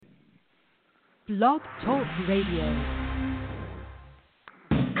Blog Talk Radio.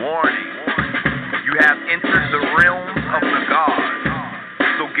 Warning, you have entered the realm of the gods,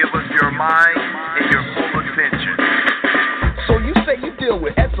 so give us your mind and your full attention. So you say you deal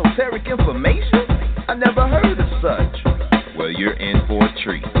with esoteric information? I never heard of such. Well, you're in for a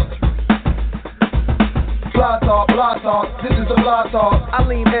treat. Blog talk, this is the blog talk. I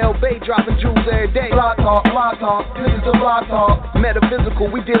lean El-Bey, dropping jewels every day. Blog talk, this is the blog talk.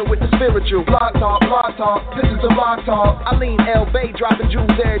 Metaphysical, we deal with the spiritual. Blog talk, this is the blog talk. I lean El-Bey, dropping jewels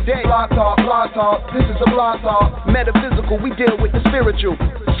every day. Blog talk, this is the blog talk. Metaphysical, we deal with the spiritual.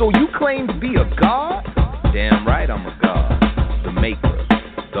 So you claim to be a god? Damn right I'm a god. The maker,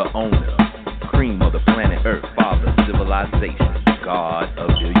 the owner, cream of the planet Earth, father, civilization, god of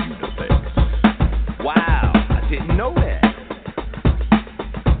the universe. Wow, I didn't know that.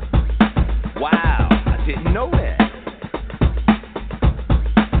 Wow, I didn't know that.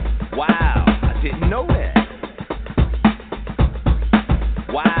 Wow, I didn't know that.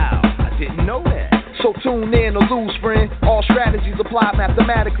 Wow, I didn't know that. So tune in or lose, friend. All strategies applied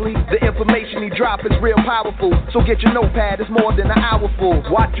mathematically. The information he drop is real powerful. So get your notepad, it's more than an hour full.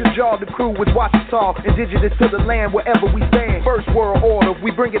 Watch your jaw, the crew is Washita. Indigenous to the land wherever we stand. First world order,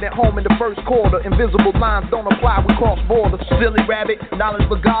 we bringing it home in the first quarter. Invisible lines don't apply, we cross borders. Silly rabbit, knowledge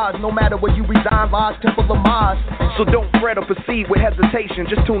for gods. No matter where you reside, Lodge, Temple of Mars. So don't fret or proceed with hesitation.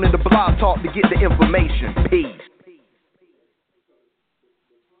 Just tune in to Blog Talk to get the information. Peace.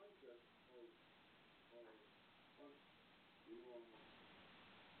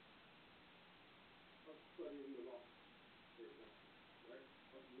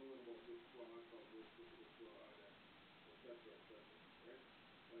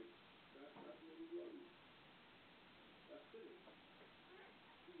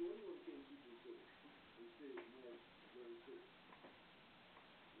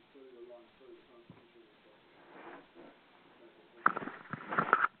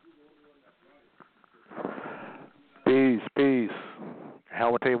 Peace.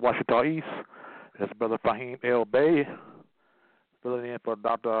 Howard Washington East. That's Brother Faheem El-Bey, filling in for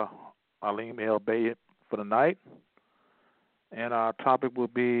Dr. Alim El-Bey for the night. And our topic will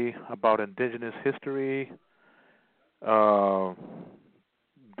be about indigenous history, dealing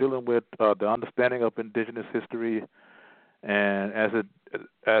with the understanding of indigenous history, and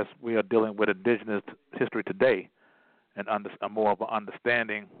as we are dealing with indigenous history today, and more of an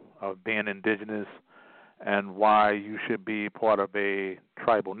understanding of being indigenous and why you should be part of a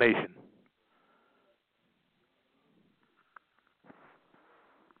tribal nation.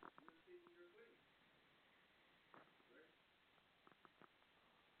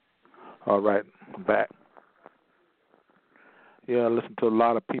 All right, I'm back. Yeah, I listen to a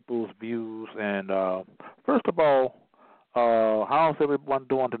lot of people's views, and first of all, how's everyone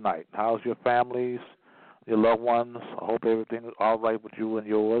doing tonight? How's your families, your loved ones? I hope everything is all right with you and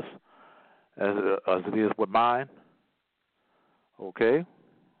yours, as it is with mine. Okay,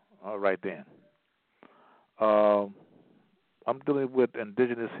 all right then. I'm dealing with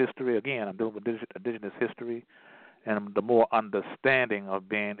indigenous history again. I'm dealing with indigenous history, and the more understanding of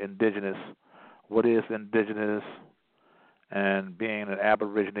being indigenous. What is indigenous? And being an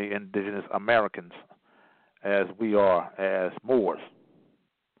Aborigine indigenous Americans, as we are as Moors.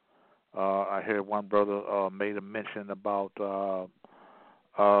 I heard one brother made a mention about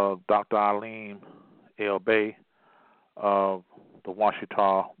Dr. Alim El-Bey of the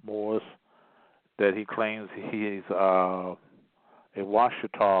Washita Moors, that he claims he is a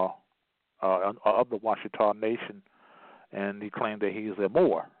Washita of the Washita Nation, and he claimed that he is a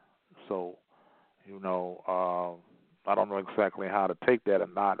Moor. So, I don't know exactly how to take that or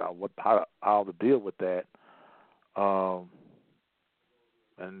not, how to deal with that. And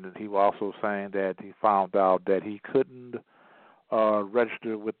he was also saying that he found out that he couldn't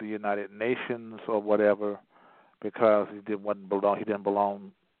register with the United Nations or whatever because he didn't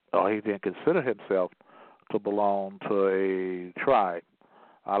consider himself to belong to a tribe.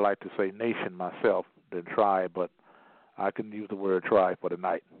 I like to say nation myself than tribe, but I can use the word tribe for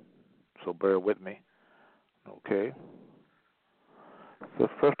tonight. So bear with me. Okay. So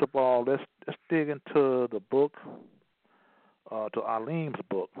first of all, let's dig into the book, to Alim's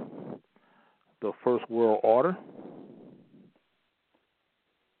book, The First World Order.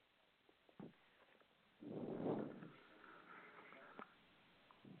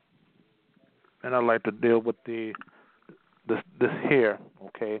 And I'd like to deal with this here.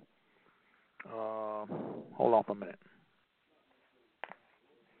 Okay. Hold on for a minute.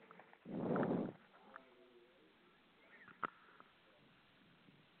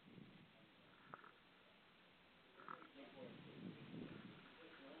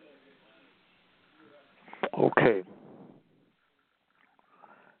 Okay.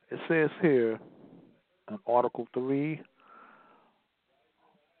 It says here in Article 3,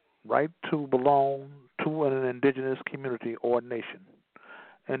 right to belong to an indigenous community or nation.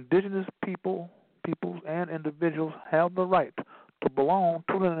 Indigenous peoples and individuals have the right to belong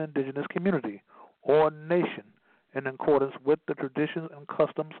to an indigenous community or nation in accordance with the traditions and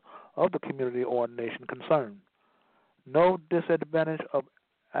customs of the community or nation concerned. No disadvantage of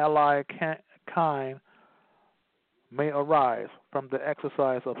allied kind may arise from the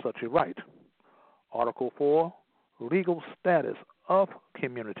exercise of such a right. Article 4, legal status of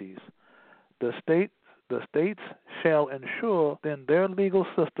communities. The states shall ensure that in their legal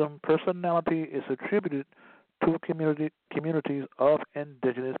system personality is attributed to communities of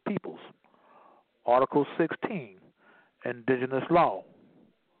indigenous peoples. Article 16, indigenous law.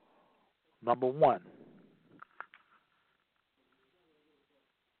 Number 1.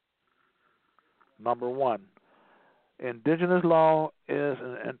 Number 1. Indigenous law is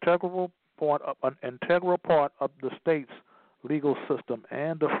an integral part of the state's legal system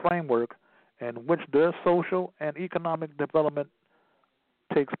and the framework in which their social and economic development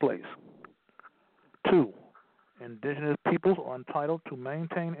takes place. 2. Indigenous peoples are entitled to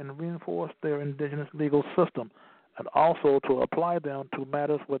maintain and reinforce their indigenous legal system and also to apply them to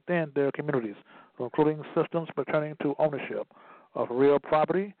matters within their communities, including systems pertaining to ownership of real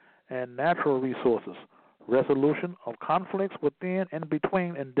property and natural resources, resolution of conflicts within and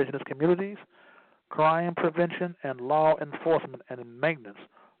between indigenous communities, crime prevention and law enforcement and maintenance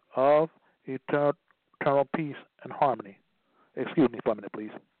of eternal peace and harmony. Excuse me for a minute,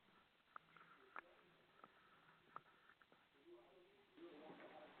 please.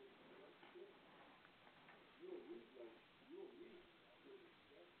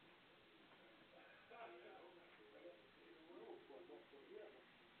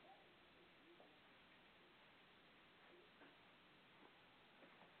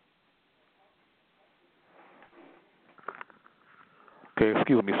 Okay,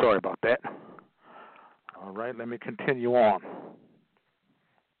 excuse me, sorry about that. All right, let me continue on.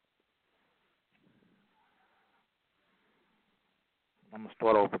 I'm going to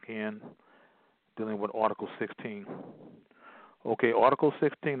start over again, dealing with Article 16. Okay, Article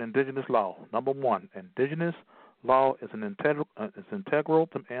 16, Indigenous Law. Number 1, Indigenous law is an integral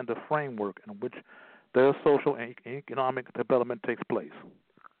and the framework in which their social and economic development takes place.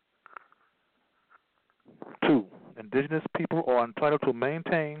 2, Indigenous people are entitled to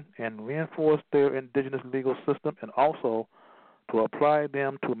maintain and reinforce their indigenous legal system and also to apply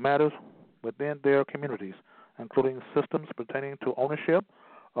them to matters within their communities, including systems pertaining to ownership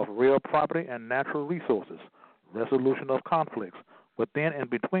of real property and natural resources, resolution of conflicts within and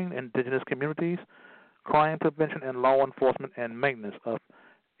between indigenous communities, crime prevention and law enforcement and maintenance of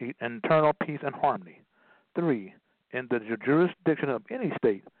internal peace and harmony. 3, in the jurisdiction of any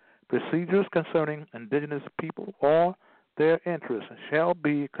state, procedures concerning indigenous people or their interests shall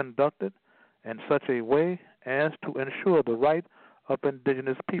be conducted in such a way as to ensure the right of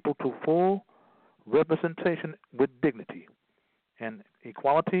indigenous people to full representation with dignity and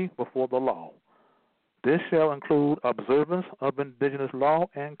equality before the law. This shall include observance of indigenous law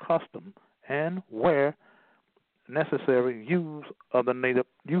and custom, and where necessary, use of the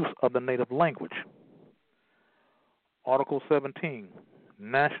native language. Article 17,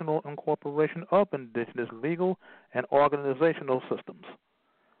 National Incorporation of Indigenous Legal and Organizational Systems.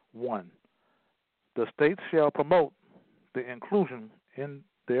 1. The states shall promote the inclusion in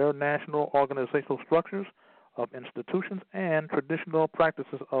their national organizational structures of institutions and traditional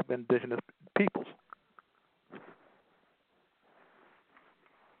practices of indigenous peoples.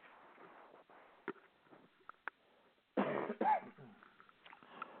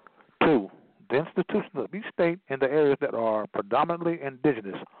 2. The institutions of each state in the areas that are predominantly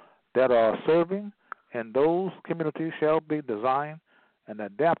indigenous that are serving in those communities shall be designed and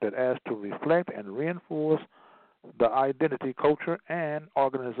adapted as to reflect and reinforce the identity, culture, and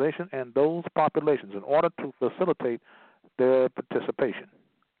organization in those populations in order to facilitate their participation.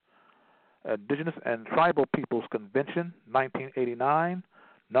 Indigenous and Tribal Peoples Convention, 1989,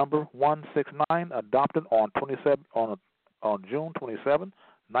 number 169, adopted on June 27,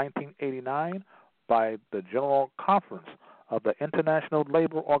 1989, by the General Conference of the International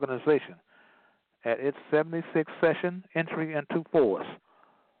Labor Organization at its 76th session, entry into force.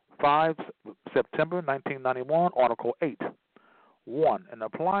 5 September 1991, Article 8. 1. In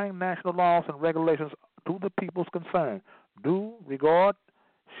applying national laws and regulations to the peoples concerned, due regard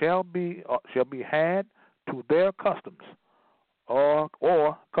shall be had to their customs or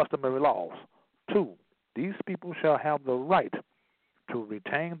customary laws. 2. These people shall have the right to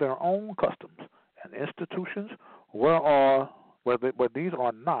retain their own customs and and institutions where these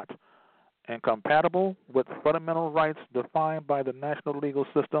are not incompatible with fundamental rights defined by the national legal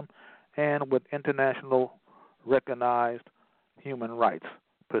system and with international recognized human rights.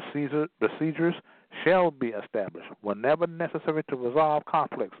 Procedures shall be established whenever necessary to resolve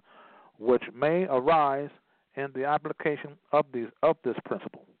conflicts which may arise in the application of this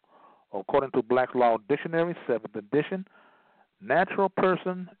principle. According to Black's Law Dictionary, 7th edition, natural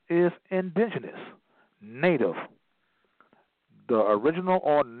person is indigenous, native, the original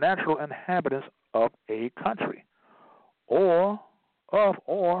or natural inhabitants of a country, or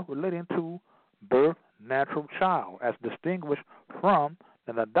relating to birth natural child, as distinguished from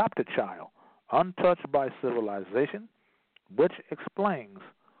an adopted child, untouched by civilization, which explains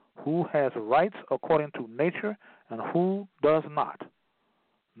who has rights according to nature and who does not.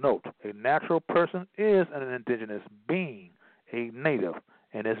 Note, a natural person is an indigenous being, a native,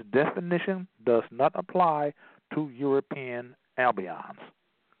 and its definition does not apply to European Albions.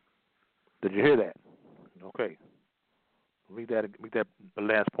 Did you hear that? Okay. Read that the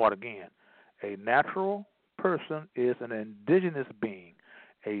last part again. A natural person is an indigenous being,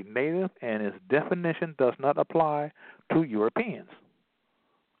 a native, and its definition does not apply to Europeans.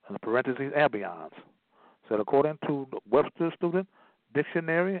 In parentheses, Albions. Said according to the Webster Student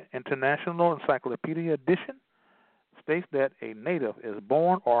Dictionary, International Encyclopedia Edition, states that a native is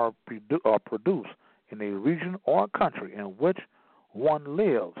born or produced in a region or country in which one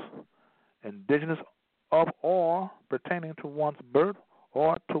lives, indigenous of or pertaining to one's birth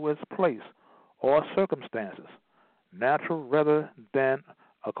or to its place or circumstances, natural rather than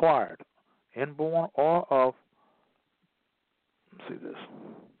acquired, inborn or of,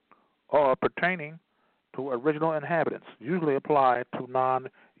 or pertaining to original inhabitants, usually applied to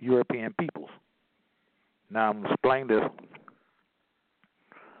non-European peoples. Now I'm going to explain this.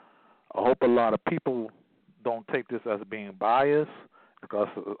 I hope a lot of people don't take this as being biased, because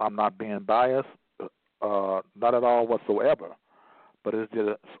I'm not being biased, not at all whatsoever. But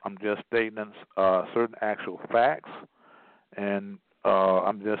I'm just stating certain actual facts, and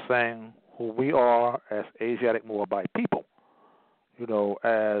I'm just saying who we are as Asiatic Moabite people,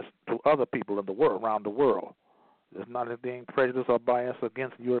 as to other people in the world, around the world. There's not anything prejudice or bias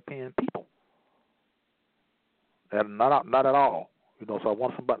against European people. And not at all. So I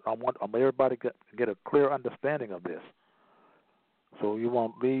want everybody to get a clear understanding of this. So you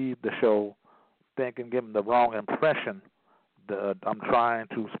won't leave the show thinking, giving the wrong impression that I'm trying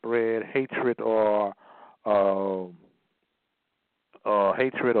to spread hatred or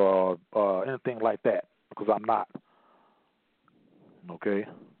anything like that, because I'm not. Okay?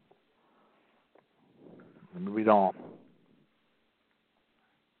 Let me read on.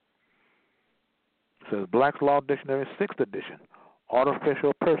 It says Black's Law Dictionary, 6th edition.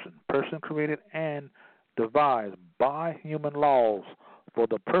 Artificial person created and devised by human laws for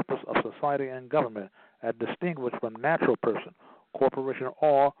the purpose of society and government, as distinguished from natural person, corporation,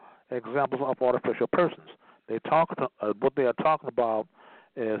 or examples of artificial persons. What they are talking about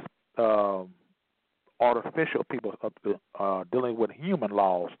is artificial people dealing with human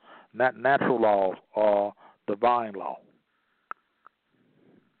laws, not natural laws or divine law.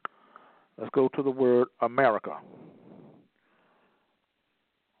 Let's go to the word America.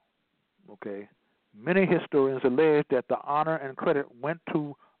 Okay. Many historians allege that the honor and credit went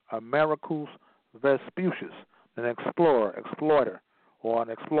to Americus Vespucius, an exploiter.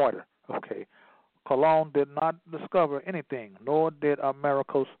 Okay. Colon did not discover anything, nor did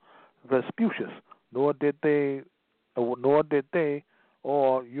Americus Vespucius, nor did they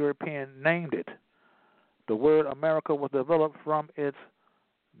or European named it. The word America was developed from its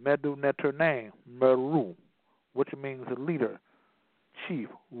Medu Neter name, Meru, which means leader, chief,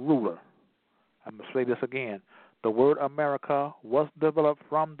 ruler. I'm going to say this again. The word America was developed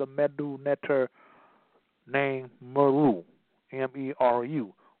from the Medu Neter name Meru,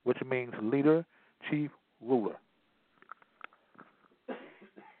 M-E-R-U, which means leader, chief, ruler,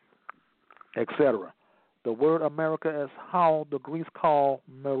 etc. The word America is how the Greeks call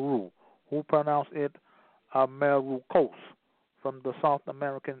Meru, who pronounce it Amerikos, from the South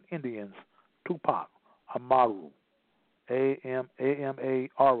American Indians, Tupac, Amaru,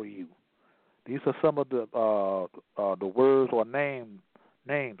 A-M-A-R-U. These are some of the words or names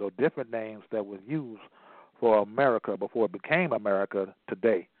or different names that were used for America before it became America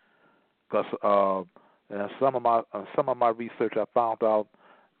today. Because in some of my research, I found out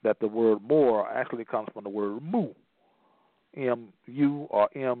that the word Moor actually comes from the word Mu, M-U or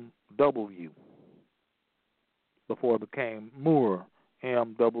M-W, before it became Moor,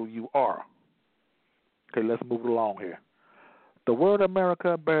 M-W-R. Okay, let's move along here. The word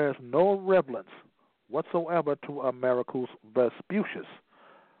America bears no resemblance whatsoever to Americus Vespucius.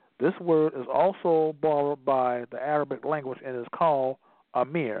 This word is also borrowed by the Arabic language and is called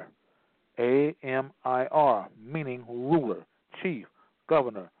Amir, Amir, meaning ruler, chief,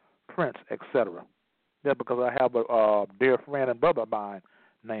 governor, prince, etc. That's because I have a dear friend and brother of mine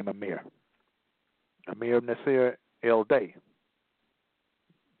named Amir. Amir Nasir El-Bey.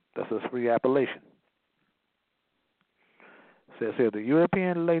 That's his free appellation. It says here, the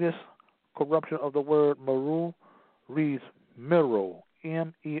European latest corruption of the word Meru reads Miro,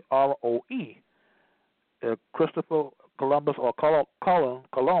 Meroe. Christopher Columbus or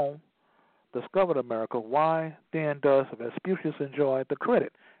Colon discovered America. Why then does Vespucius enjoy the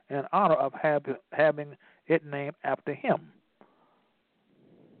credit and honor of having it named after him?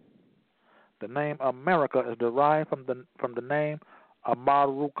 The name America is derived from the name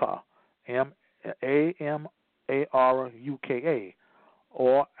Amaruka, Amaruka,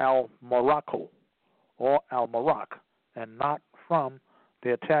 or Al-Morocco, or Al-Maroc, and not from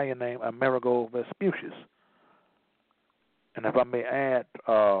the Italian name Amerigo Vespucius. And if I may add,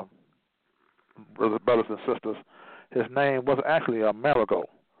 brothers and sisters, his name was actually Amerigo.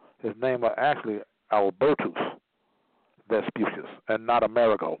 His name was actually Albertus Vespucius, and not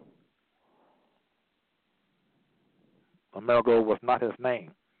Amerigo. Amerigo was not his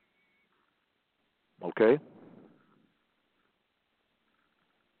name. Okay?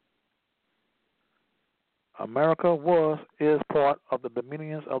 America is part of the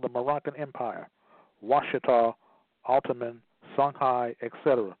dominions of the Moroccan Empire, Washita, Ottoman, Songhai,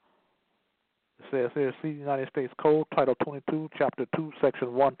 etc. It says here, see United States Code, Title 22, Chapter 2,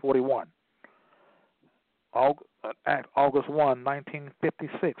 Section 141. Act August 1,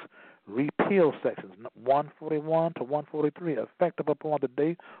 1956, repeal sections 141 to 143, effective upon the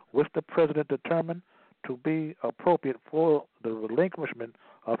date which the President determined to be appropriate for the relinquishment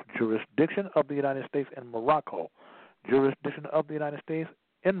of jurisdiction of the United States in Morocco. Jurisdiction of the United States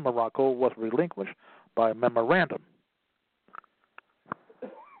in Morocco was relinquished by memorandum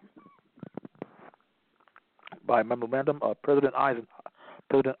of President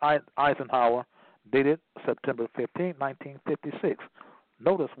Eisenhower, dated September 15, 1956.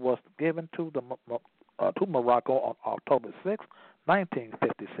 Notice was given to Morocco on October 6,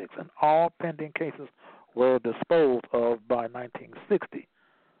 1956, and all pending cases were disposed of by 1960.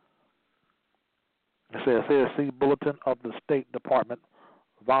 It says here, see Bulletin of the State Department,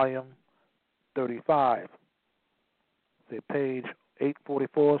 Volume 35. See page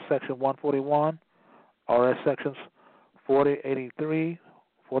 844, Section 141, RS Sections 4083,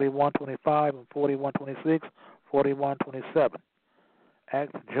 4125, and 4126, 4127.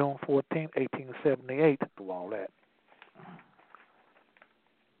 Act June 14, 1878, through all that.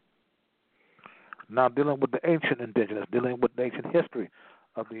 Now dealing with the ancient indigenous, dealing with the ancient history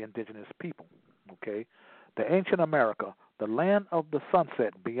of the indigenous people, okay? The ancient America, the land of the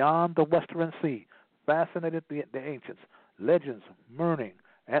sunset beyond the western sea, fascinated the ancients. Legends, Murning,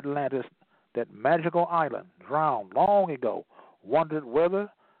 Atlantis, that magical island, drowned long ago, wondered whether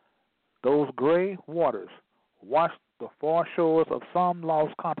those gray waters washed the far shores of some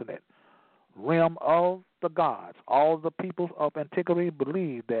lost continent, realm of the gods. All the peoples of antiquity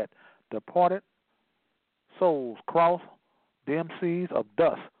believed that departed souls crossed dim seas of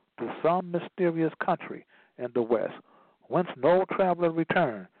dust to some mysterious country in the west, whence no traveler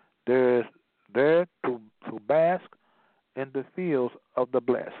returned, there to bask in the fields of the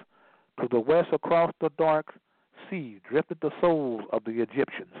blessed. To the west across the dark sea drifted the souls of the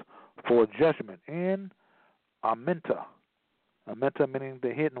Egyptians for judgment in Amenta. Amenta meaning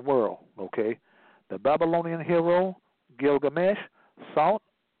the hidden world, okay? The Babylonian hero Gilgamesh sought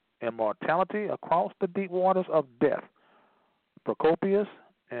immortality across the deep waters of death. Procopius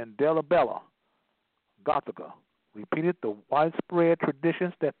and Delabella, Gothica, repeated the widespread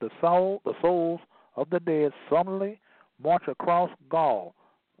traditions that the souls of the dead suddenly march across Gaul,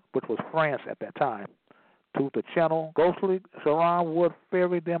 which was France at that time, to the channel. Ghostly Charon would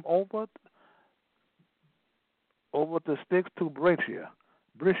ferry them over the Styx to Brescia,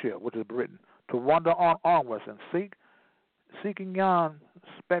 which is Britain, to wander on onwards and seeking yon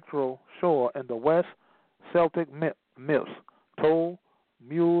spectral shore in the west. Celtic myths told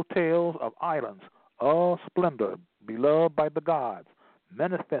mule tales of islands of splendor beloved by the gods,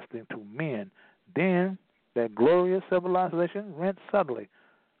 manifesting to men. Then that glorious civilization rent suddenly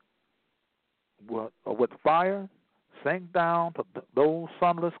with fire, sank down to those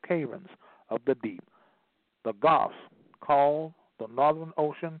sunless caverns of the deep. The Goths called the northern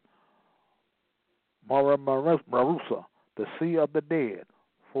ocean Marusa, the sea of the dead.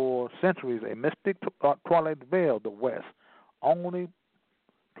 For centuries, a mystic twilight veiled the west. Only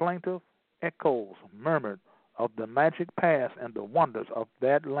plaintive echoes murmured of the magic past and the wonders of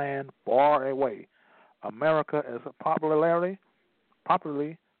that land far away. America is popularly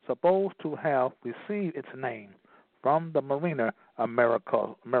supposed to have received its name from the mariner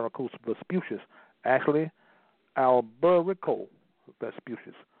Americus Vespucius, actually Alberico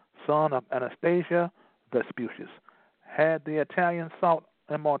Vespucius, son of Anastasia Vespucius. Had the Italians sought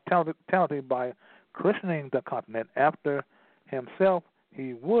immortality by christening the continent after himself,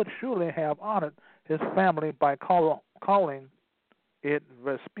 he would surely have honored his family by calling it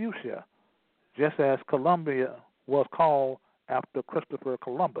Vespucia, just as Columbia was called after Christopher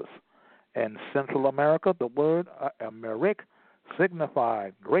Columbus. In Central America, the word Amerik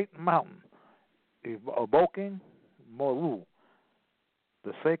signified great mountain, evoking Moru,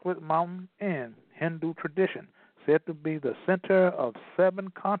 the sacred mountain in Hindu tradition, said to be the center of 7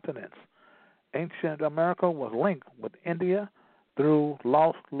 continents. Ancient America was linked with India through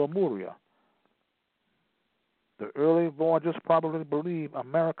Lost Lemuria. The early voyagers probably believed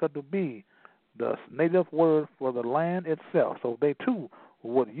America to be the native word for the land itself, so they too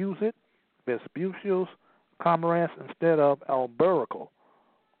would use it, Vespucius Commerce, instead of Alberico.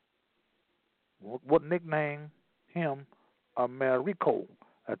 Would nickname him Americo.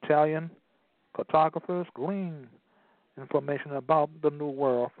 Italian cartographers gleaned information about the New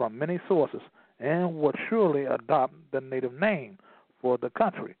World from many sources and would surely adopt the native name for the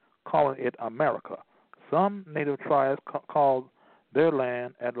country, calling it America. Some native tribes called their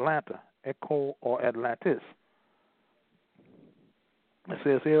land Atlanta, Echo, or Atlantis. It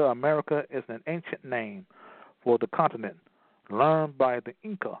says here America is an ancient name for the continent, learned by the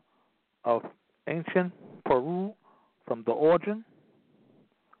Inca of ancient Peru from the origin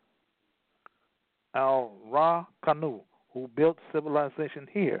Al-Ra-Kanu, who built civilization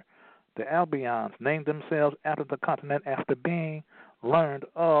here. The Albions named themselves after the continent after being learned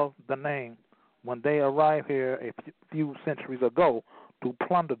of the name when they arrived here a few centuries ago to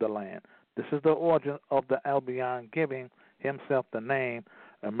plunder the land. This is the origin of the Albion giving himself the name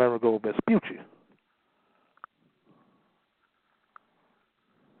Amerigo Vespucci.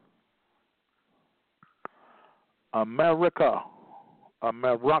 America, or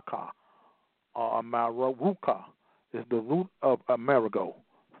Amaruca, is the root of Amerigo.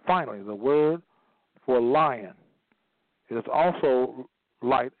 Finally, the word for lion. It is also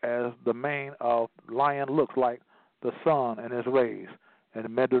light as the mane of lion looks like the sun and its rays. And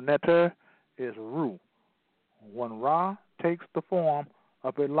Meduneter is Ru. When Ra takes the form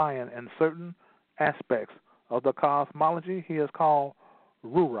of a lion in certain aspects of the cosmology, he is called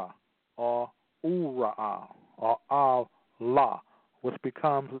Rura or Ura'a or Allah, which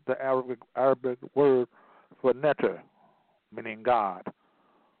becomes the Arabic word for neter, meaning God.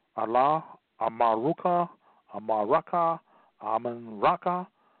 Allah, Amaruka, Amaraka, Amanraka,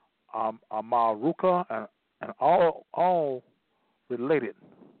 Amaruka, and all related.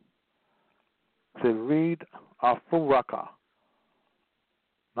 To read Afuraka,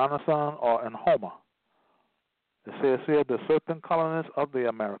 Nanasan, or in Homer. It says here the serpent colonists of the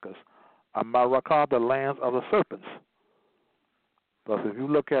Americas. America, the lands of the serpents. Thus, if you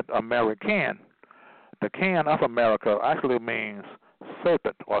look at American, the can of America actually means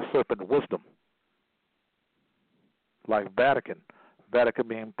serpent or serpent wisdom. Like Vatican. Vatican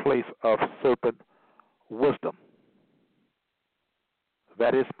means place of serpent wisdom.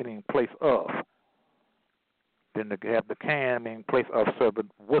 That is meaning place of. Then they have the can meaning place of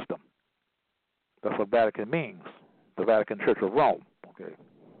serpent wisdom. That's what Vatican means. The Vatican Church of Rome. Okay.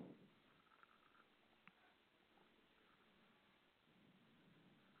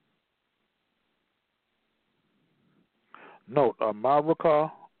 Note,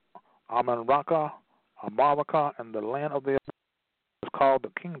 America, Amanraka, Amaraka, and the land of the is called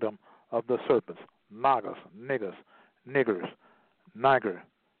the kingdom of the serpents, Nagas, niggas, niggers, Niger,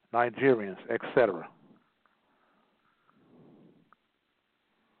 Nigerians, etc.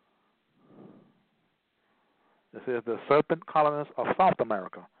 This is the serpent colonists of South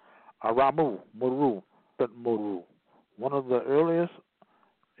America, Aramu, Muru, Muru, one of the earliest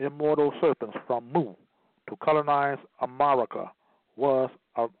immortal serpents from Mu to colonize America was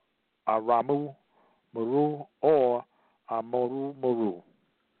Aramu, Muru, or Amoru Muru,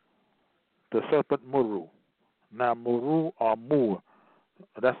 the serpent Muru. Now, Muru or Moor,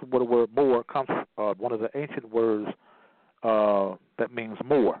 that's where the word Moor comes from, one of the ancient words that means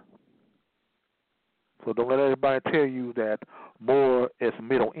Moor. So don't let everybody tell you that Moor is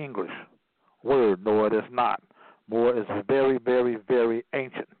Middle English word. No, it is not. Moor is a very, very, very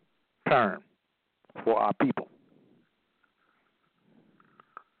ancient term for our people.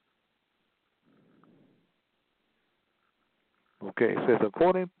 Okay, it says,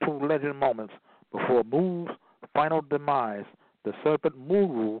 according to legend moments before Mu's final demise, the serpent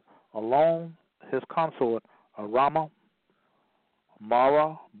Muru, along his consort Arama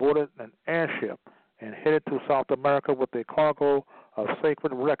Mara, boarded an airship and headed to South America with a cargo of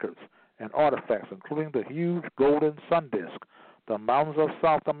sacred records and artifacts, including the huge golden sun disk, the mountains of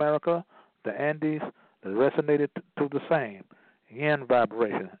South America, the Andes, that resonated to the same yin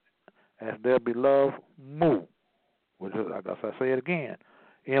vibration as their beloved Mu, which is, I guess I say it again,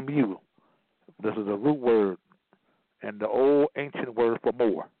 M-U. This is a root word and the old ancient word for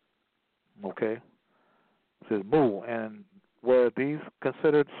more. Okay? It says Mu, and were these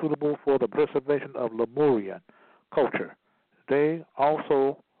considered suitable for the preservation of Lemurian culture. They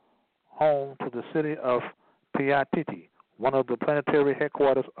also home to the city of Piatiti, one of the planetary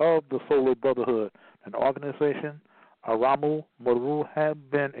headquarters of the Solar Brotherhood, an organization Aramu Muru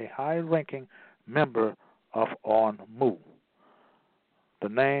had been a high-ranking member of on Mu. The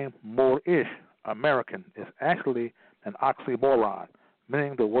name Moorish American is actually an oxymoron,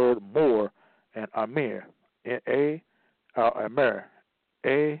 meaning the word Moor and Amir, Amer,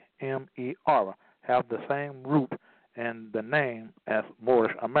 A-M-E-R, have the same root in the name as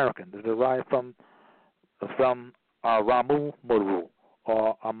Moorish American. They derive from Aramu Muru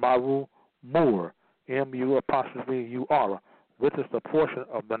or Amaru Moor, M-U-apostrophe-U-R, which is the portion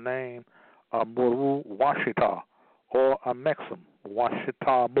of the name Muru Washita or Amexum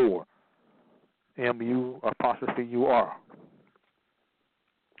Washita Moor, M-U-apostrophe-U-R.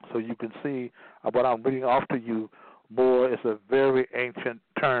 So you can see what I'm reading off to you. Moor is a very ancient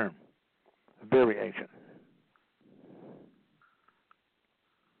term, very ancient.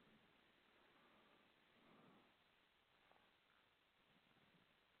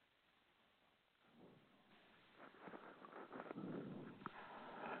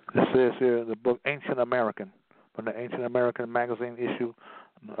 It says here in the book Ancient American, from the Ancient American magazine issue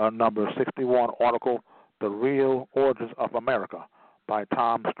number 61, article, The Real Origins of America by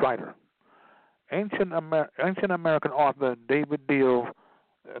Tom Strider. Ancient American author David Deal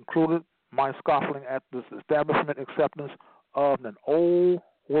included my scoffing at the establishment acceptance of an old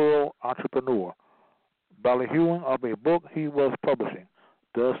world entrepreneur, ballyhooing of a book he was publishing,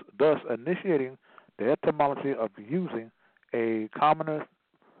 thus initiating the etymology of using a commoner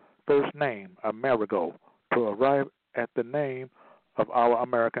first name, Amerigo, to arrive at the name of our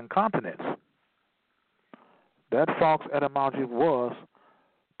American continents. That false etymology was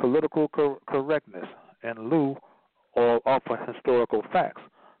political correctness in lieu of historical facts.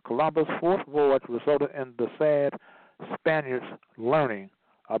 Columbus' fourth voyage resulted in the sad Spaniards learning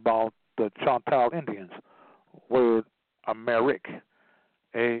about the Choctaw Indians, word Amerik,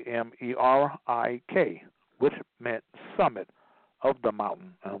 A-M-E-R-I-K, which meant summit of the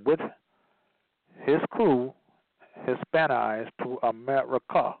mountain, and which his crew Hispanized to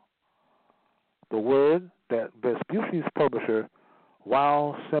America, the word that Vespucci's publisher,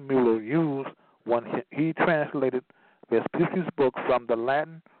 Wild Simular, used when he translated Vespucci's book from the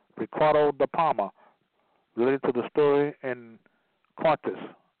Latin Ricardo de Palma, related to the story in Cortes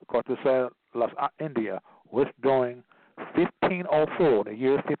las India, which during 1504, the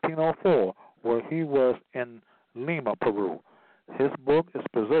year 1504, where he was in Lima, Peru. His book is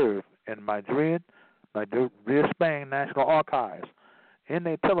preserved in Madrid, Spain National Archives. In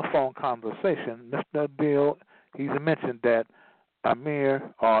a telephone conversation, Mr. Bill, he's mentioned that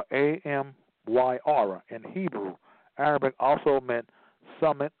Amir, or A-M-Y-R, in Hebrew, Arabic also meant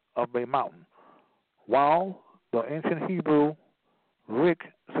summit of a mountain, while the ancient Hebrew Rik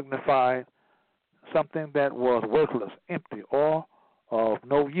signified something that was worthless, empty, or of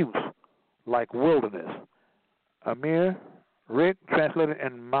no use, like wilderness. Amir, Rik, translated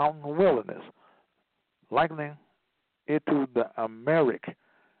in mountain wilderness, likening it to the Amerik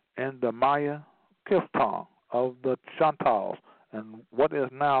and the Maya Kifton of the Choctaws and what is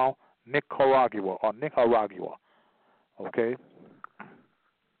now Nicaragua. Okay?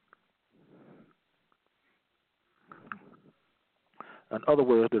 In other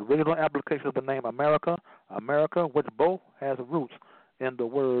words, the original application of the name America, which both has roots in the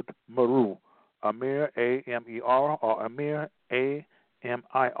word Meru, Amir, A-M-E-R, or Amir,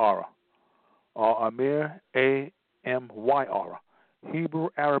 A-M-I-R, or Amir, A-M-Y-R. Hebrew,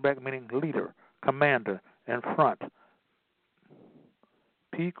 Arabic meaning leader, commander, in front,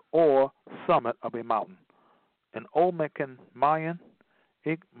 peak or summit of a mountain. In Olmec Mayan,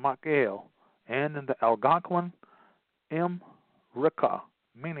 Ik-Mak-El, and in the Algonquin, M-Rika,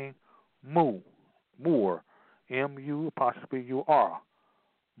 meaning Moor, M-U-apostrophe-U-R,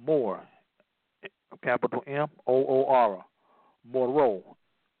 Moor, capital M-O-O-R, Moro,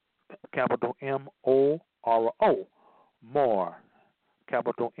 capital M-O-R-O, Moor,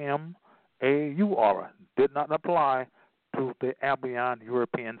 capital M-A-U-R, did not apply to the Albion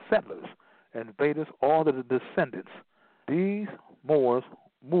European settlers, invaders, or the descendants. These Moors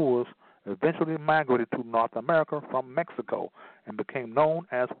eventually migrated to North America from Mexico and became known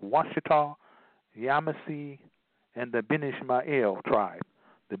as Washita, Yamasee, and the Ben Ishmael tribe.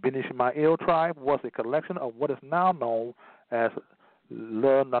 The Ben Ishmael tribe was a collection of what is now known as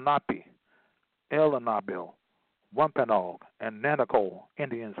Lenape, El Anabil, Wampanoag, and Nanaco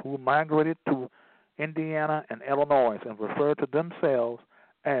Indians who migrated to Indiana and Illinois and referred to themselves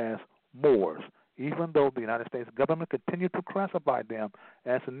as Moors, even though the United States government continued to classify them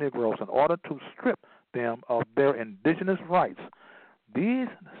as Negroes in order to strip them of their indigenous rights. These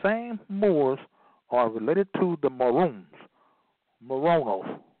same Moors are related to the Maroons,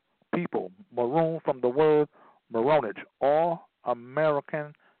 Moronos people, Maroon from the word Maronage, or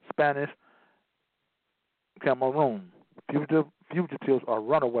American Spanish Cameroon. Fugitives are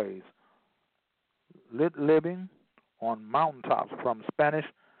runaways, living on mountaintops, from Spanish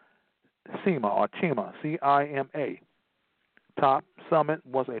Cima or Chima, C-I-M-A. Top summit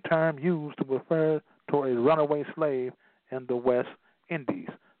was a term used to refer to a runaway slave in the West Indies,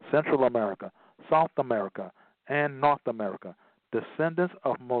 Central America, South America, and North America. Descendants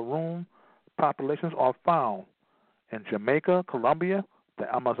of Maroon populations are found in Jamaica, Colombia,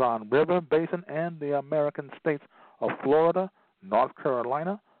 the Amazon River Basin, and the American states of Florida, North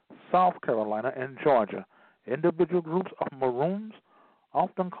Carolina, South Carolina, and Georgia. Individual groups of Maroons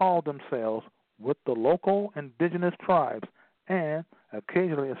often call themselves with the local indigenous tribes and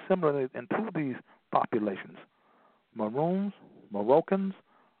occasionally assimilated into these populations. Maroons, Moroccans,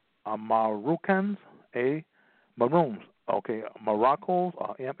 Maroocans, Maroons, Moroccos, Marokons,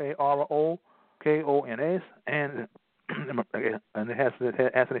 and it has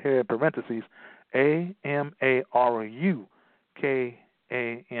it here in parentheses, Amarukans,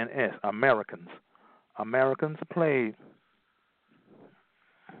 Americans. Americans played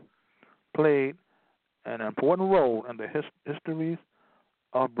an important role in the histories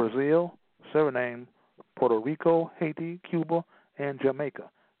of Brazil, Suriname, Puerto Rico, Haiti, Cuba, and Jamaica.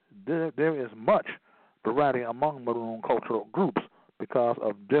 There is much variety among Maroon cultural groups because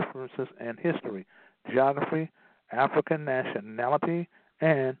of differences in history, geography, African nationality,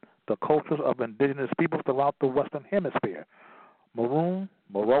 and the cultures of indigenous peoples throughout the Western Hemisphere. Maroon,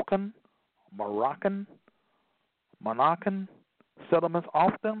 Moroccan settlements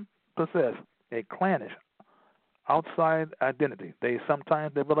often possess a clannish outside identity. They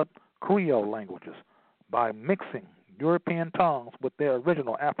sometimes develop Creole languages by mixing European tongues with their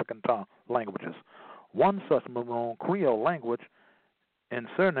original African tongue languages. One such Maroon Creole language in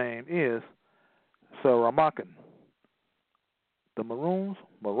surname is Saramacan. The Maroons,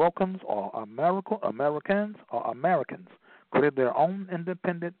 Moroccans, or Americans created their own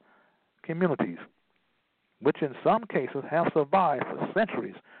independent communities, which in some cases have survived for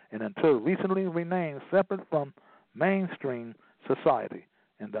centuries and until recently remained separate from mainstream society.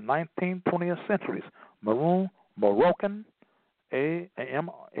 In the 19th, 20th centuries, Maroon, Moroccan, M-A-R-O-K-O-N,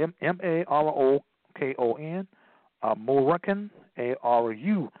 Moroccan,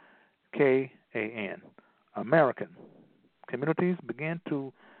 A-R-U-K-A-N, American communities began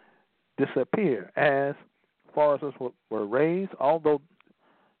to disappear as forests were raised, although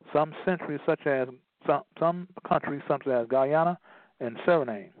some countries such as Guyana and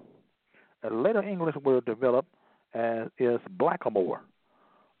Suriname. A later English word developed as is blackamoor,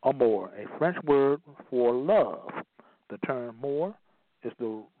 amour, a French word for love. The term more is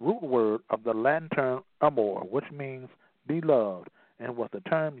the root word of the Latin term amor, which means beloved, and was the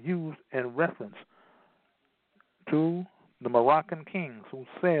term used in reference to the Moroccan kings who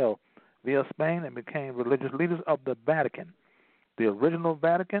sailed via Spain and became religious leaders of the Vatican. The original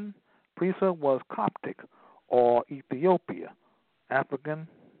Vatican priesthood was Coptic or Ethiopia. African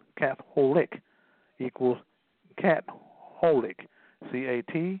Catholic equals Catholic,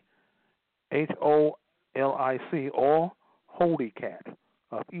 C-A-T-H-O-L-I-C, or Holy Cat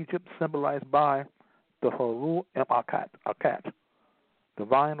of Egypt, symbolized by the Haru Akat,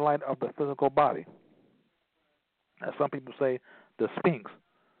 divine light of the physical body. As some people say, the Sphinx,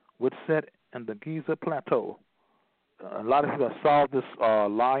 which sat in the Giza Plateau. A lot of people saw this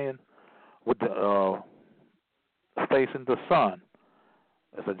lion with the facing the sun.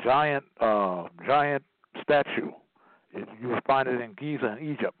 It's a giant statue. You will find it in Giza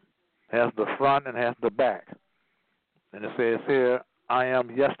in Egypt. It has the front and has the back. And it says here, I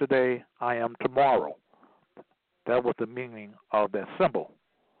am yesterday, I am tomorrow. That was the meaning of that symbol.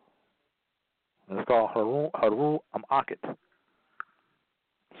 And it's called Haru Amakit.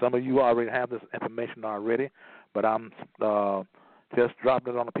 Some of you already have this information already, but I'm just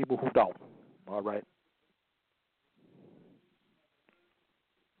dropping it on the people who don't. All right.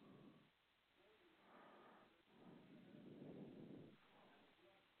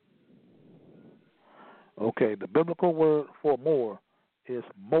 Okay, the biblical word for more is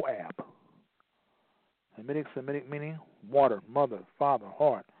Moab. Semitic meaning water, mother, father,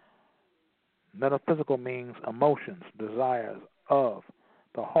 heart. Metaphysical means emotions, desires of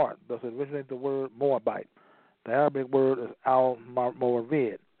the heart. Thus originates the word Moabite. The Arabic word is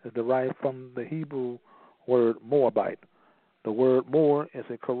al-Moavid. It's derived from the Hebrew word Moabite. The word Moor is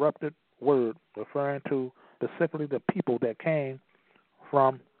a corrupted word referring to specifically the people that came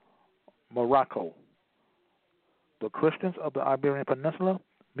from Morocco. The Christians of the Iberian Peninsula,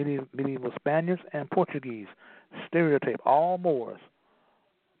 medieval Spaniards, and Portuguese stereotype all Moors,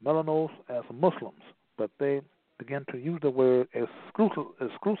 Melanos, as Muslims, but they began to use the word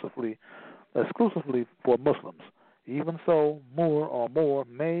exclusively for Muslims. Even so, Moor or Moor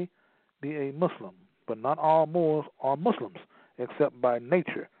may be a Muslim, but not all Moors are Muslims, except by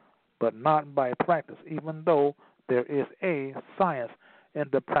nature, but not by practice, even though there is a science in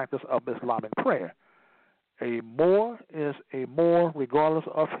the practice of Islamic prayer. A Moor is a Moor regardless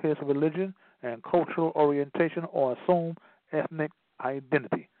of his religion and cultural orientation or assumed ethnic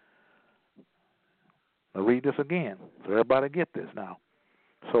identity. I'll read this again so everybody get this now.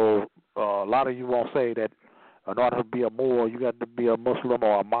 So a lot of you won't say that in order to be a Moor, you got to be a Muslim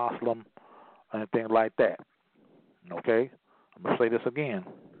or a Muslim, anything like that. Okay? I'm going to say this again.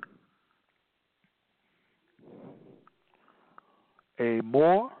 A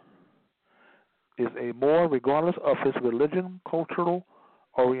Moor is a Moor regardless of his religion, cultural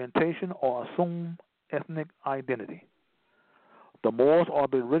orientation, or assumed ethnic identity. The Moors are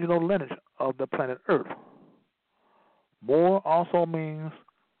the original lineage of the planet Earth. Moor also means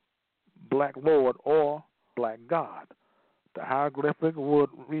Black Lord or Black God. The hieroglyphic would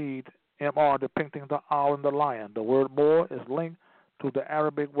read MR depicting the owl and the lion. The word Moor is linked to the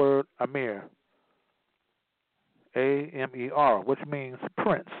Arabic word Amir, A-M-E-R, which means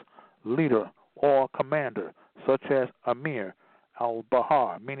prince, leader, or commander, such as Amir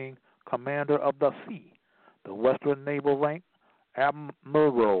al-Bahar, meaning commander of the sea. The Western naval rank,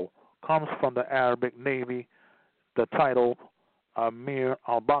 Admiral, comes from the Arabic Navy, the title Amir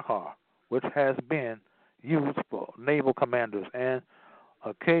al-Bahar, which has been used for naval commanders and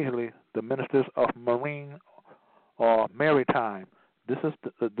occasionally the ministers of marine or maritime. This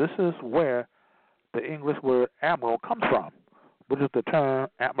is where the English word admiral comes from, which is the term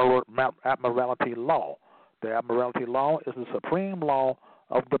admiralty law. The admiralty law is the supreme law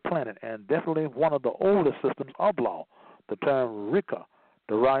of the planet and definitely one of the oldest systems of law. The term Rika,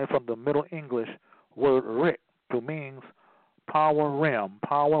 derived from the Middle English word Rik, to means power realm.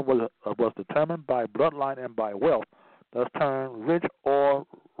 Power was determined by bloodline and by wealth, thus termed rich or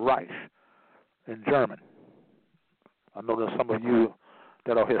Reich in German. I know that some of you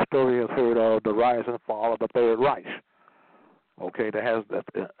that are historians heard of the rise and fall of the Third Reich. Okay,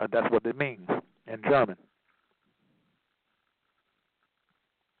 that's what it means in German.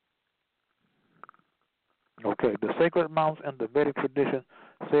 Okay, the sacred mounts in the Vedic tradition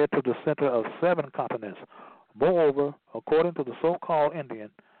said to the center of 7 continents. Moreover, according to the so-called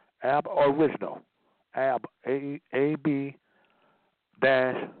Indian Ab-original, Ab, A-B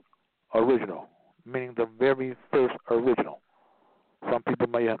dash original, meaning the very first original. Some people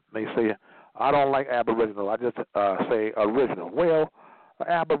may say, I don't like Aboriginal, I just say original. Well,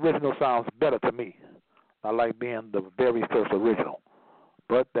 Aboriginal sounds better to me. I like being the very first original.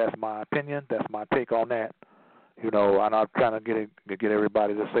 But that's my opinion, that's my take on that. You know, I'm not trying to get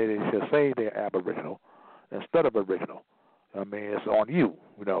everybody to say they should say they're Aboriginal instead of original. I mean, it's on you.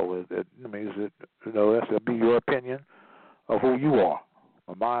 You know, that'll be your opinion of who you are.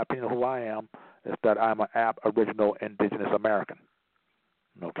 But my opinion of who I am is that I'm an Aboriginal Indigenous American.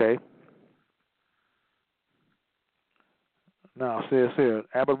 Okay? Now, it says here,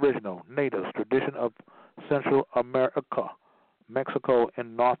 Aboriginal, natives, tradition of Central America, Mexico,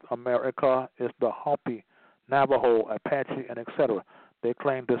 and North America is the Hopi, Navajo, Apache, and etc. They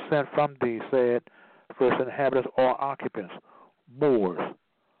claim descent from these said first inhabitants or occupants, Moors,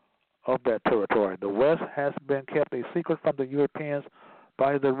 of that territory. The West has been kept a secret from the Europeans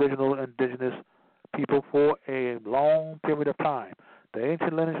by the original indigenous people for a long period of time. The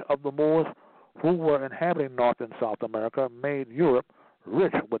ancient lineage of the Moors who were inhabiting North and South America made Europe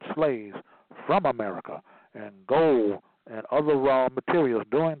rich with slaves from America and gold and other raw materials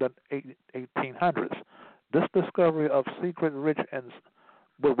during the 1800s. This discovery of secret rich and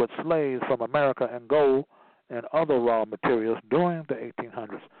with slaves from America and gold and other raw materials during the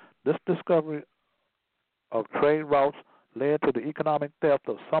 1800s. This discovery of trade routes led to the economic theft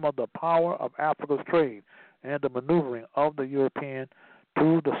of some of the power of Africa's trade and the maneuvering of the European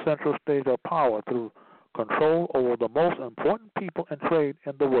to the central stage of power through control over the most important people and trade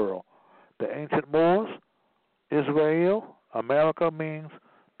in the world. The ancient Moors, Israel, America means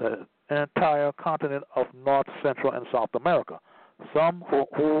the entire continent of North, Central, and South America.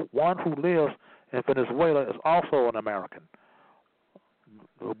 One who lives in Venezuela is also an American,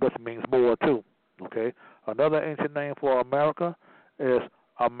 which means Moor too. Okay. Another ancient name for America is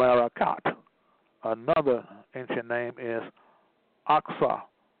Americat. Another ancient name is Aksa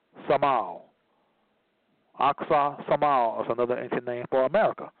Samal. Aksa Samal is another ancient name for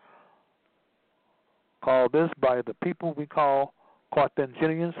America. Called this by the people we call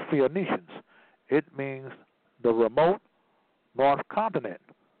Carthaginians, Phoenicians. It means the remote North Continent,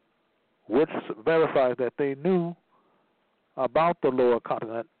 which verifies that they knew about the lower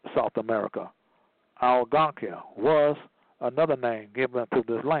continent, South America. Algonquin was another name given to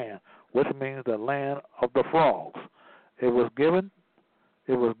this land, which means the land of the frogs. It was given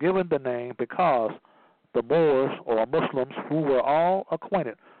the name because the Moors or Muslims who were all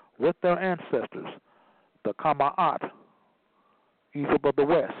acquainted with their ancestors, the Kamaat, Egypt of the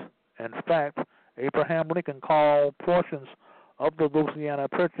West. In fact, Abraham Lincoln called portions of the Louisiana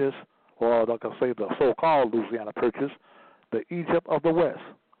Purchase, or like I say, the so-called Louisiana Purchase, the Egypt of the West.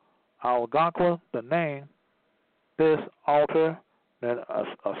 Algonquin, the name, this altar, an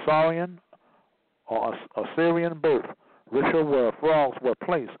Assyrian or Assyrian birth ritual where frogs were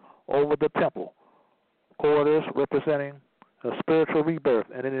placed over the temple corridors representing a spiritual rebirth,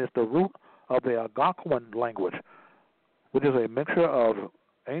 and it is the root of the Algonquin language, which is a mixture of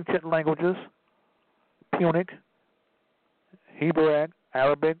ancient languages, Punic, Hebrew,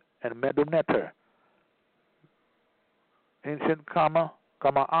 Arabic, and Medu Neter. Ancient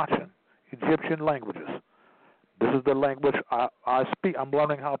Kama'achen, Egyptian languages. This is the language I speak. I'm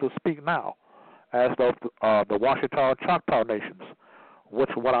learning how to speak now as the Washita Choctaw nations,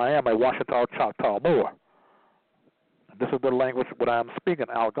 what I am, a Washita Choctaw Moor. This is the language what I am speaking,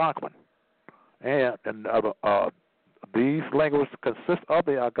 Algonquin. And these languages consist of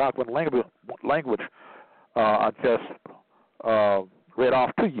the Algonquin language I just read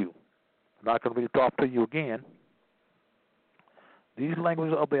off to you. I'm not going to read it off to you again. These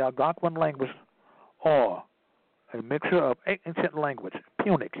languages of the Algonquin language are a mixture of ancient language,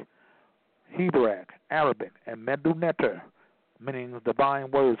 Punic, Hebrew, Arabic, and Medu Neter, meaning divine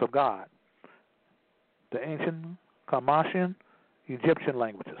words of God. The ancient Kama'achen, Egyptian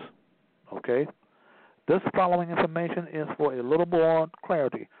languages. Okay? This following information is for a little more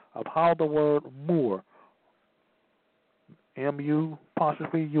clarity of how the word Moor, M-U-R,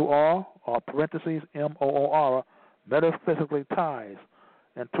 or parentheses M-O-O-R, metaphysically ties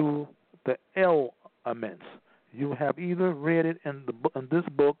into the elements. You have either read it in this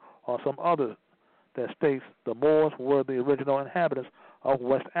book or some other that states the Moors were the original inhabitants of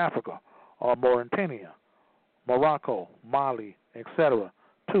West Africa or Mauritania, Morocco, Mali, etc.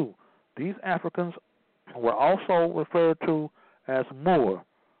 2. These Africans were also referred to as Moor,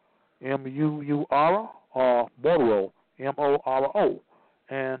 M-U-U-R, or Moro, M-O-R-O,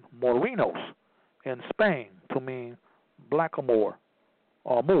 and Morinos in Spain to mean blackamoor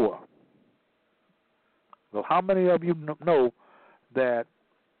or Moor. So how many of you know that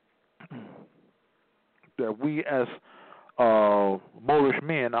we as Moorish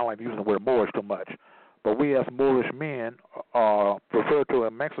men, I don't like using the word Moorish too much, but we as Moorish men are referred to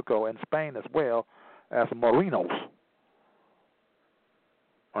in Mexico and Spain as well as Morinos?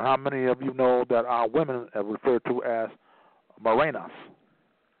 Or how many of you know that our women are referred to as Morenas,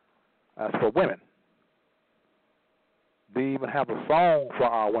 as for women? They even have a song for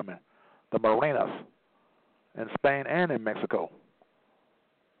our women, the Morenas, in Spain and in Mexico.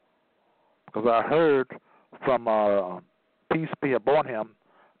 Because I heard from Peace be upon him,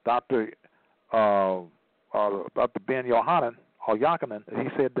 Dr. Ben Yohanan, or Yakinen, he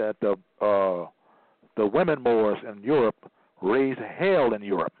said that the women Moors in Europe raised hell in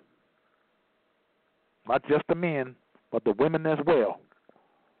Europe. Not just the men, but the women as well.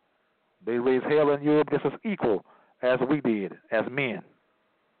 They raised hell in Europe just as equal as we did as men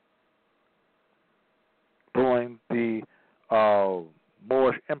during the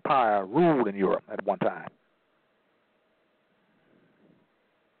Moorish Empire ruled in Europe at one time.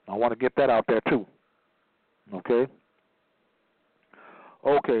 I want to get that out there too. Okay?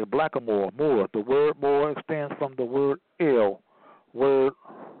 Okay, blackamoor, Moor. The word Moor extends from the word El, word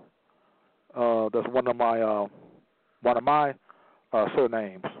that's one of my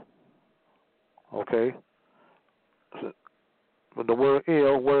surnames. Okay? So, the word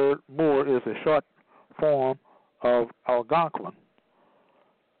El, word Moor, is a short form of Algonquin.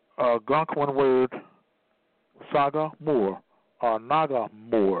 Algonquin word Saga Moor or Naga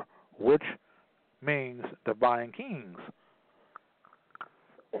Moor, which means divine kings.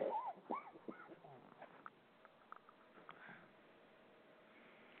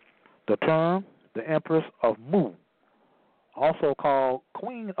 The term the Empress of Mu, also called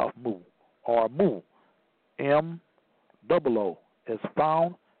Queen of Mu or Mu, M-O-O, is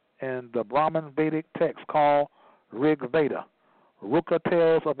found in the Brahmin Vedic text called Rig Veda. Ruka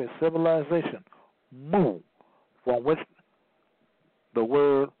tells of a civilization, Mu, from which the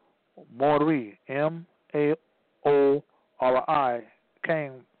word Mori, M-A-O-R-I,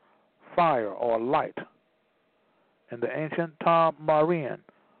 came fire or light. In the ancient Tamarian,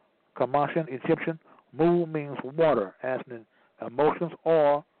 Kamatian Egyptian, Mu means water, as in emotions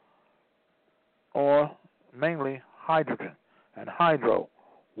or mainly hydrogen, and hydro,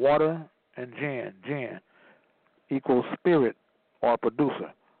 water, and jan equals spirit or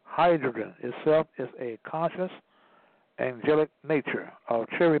producer. Hydrogen itself is a conscious, angelic nature of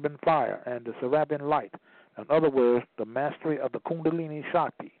cherubim fire and the seraphim light. In other words, the mastery of the Kundalini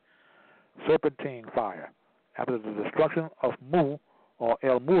Shakti, serpentine fire. After the destruction of Mu or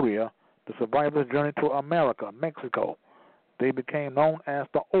El Muria, the survivors journeyed to America, Mexico. They became known as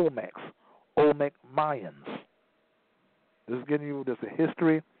the Olmecs, Olmec Mayans. This is giving you just a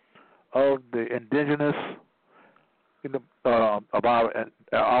history of the indigenous, of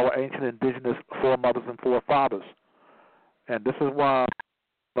our ancient indigenous foremothers and forefathers. And this is why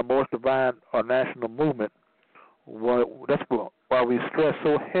the Morris Divine or national movement, that's why we stress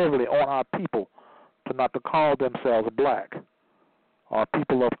so heavily on our people not to call themselves black or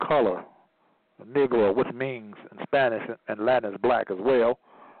people of color, Negro, which means in Spanish and Latin is black as well,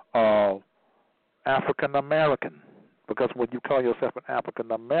 African American. Because when you call yourself an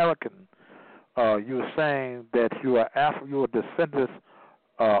African American, you're saying that you are descendants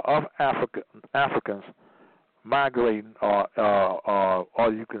of Africans migrating, or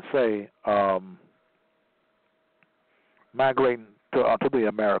you can say migrating to the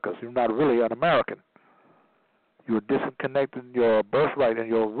Americas. You're not really an American. You're disconnecting your birthright and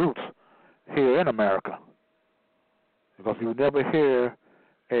your roots here in America, because you never hear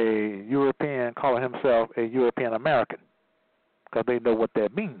a European calling himself a European American, because they know what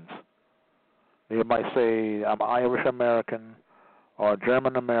that means. They might say, I'm Irish American, or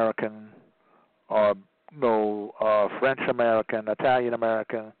German American, or French American, Italian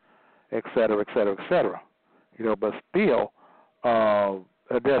American, et cetera, et cetera, et cetera. But still,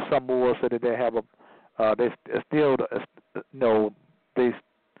 there's some more say that they have they still,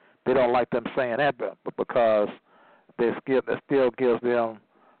 they don't like them saying that, but because it still gives them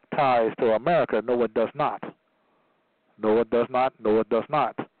ties to America. No, it does not. No, it does not. No, it does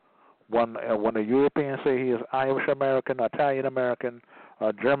not. When a European say he is Irish American, Italian American,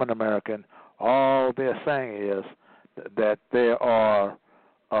 German American, all they're saying is that they are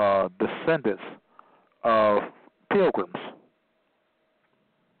descendants of pilgrims,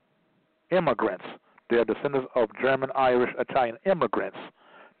 immigrants. They are descendants of German, Irish, Italian immigrants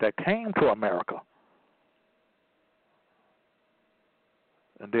that came to America.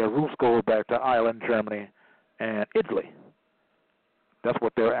 And their roots go back to Ireland, Germany, and Italy. That's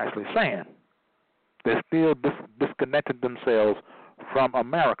what they're actually saying. They're still disconnected themselves from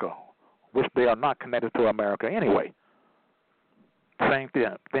America, which they are not connected to America anyway. Same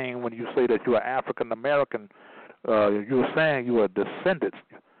thing when you say that you are African American, you're saying you are descendants.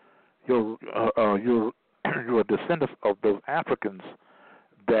 You're descendants of those Africans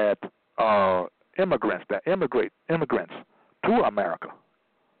that are immigrants to America.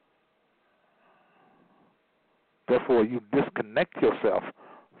 Therefore, you disconnect yourself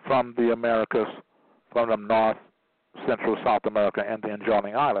from the Americas, from the North, Central, South America, and the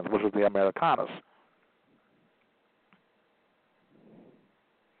adjoining islands, which is the Americanas.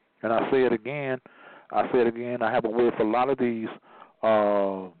 And I say it again, I have a word for a lot of these,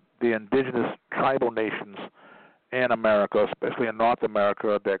 the indigenous tribal nations in America, especially in North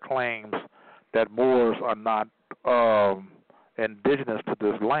America, that claims that Moors are not indigenous to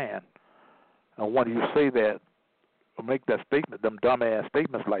this land. And when you say that, or make that statement, them dumbass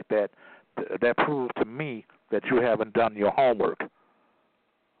statements like that, that proves to me that you haven't done your homework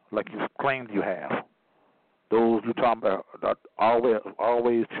like you claimed you have. Those you talking about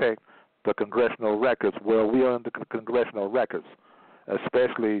always check the congressional records. Well, we are in the congressional records,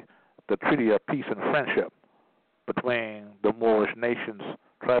 especially the Treaty of Peace and Friendship between the Moorish nations,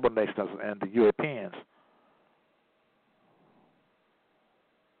 tribal nations, and the Europeans.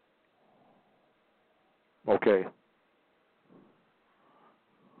 Okay.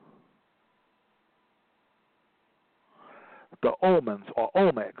 the Omens or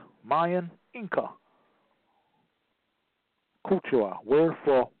Olmec, Mayan, Inca. Quechua, word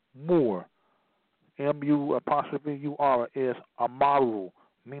for Moor, M-U-'-U-R, is Amaru,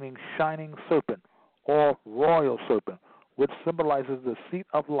 meaning shining serpent or royal serpent, which symbolizes the seat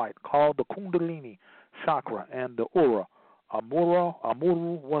of light called the Kundalini chakra and the Ura.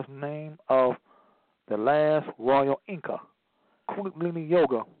 Amuru was name of the last royal Inca. Kundalini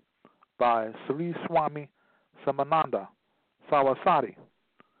Yoga by Sri Swami Samananda Saraswati.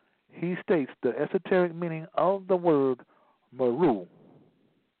 He states the esoteric meaning of the word Maru.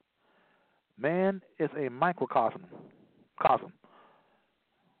 Man is a microcosm.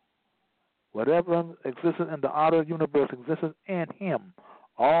 Whatever exists in the outer universe exists in him.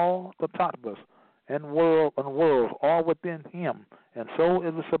 All the tattvas and worlds are within him, and so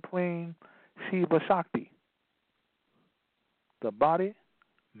is the supreme Shiva Shakti. The body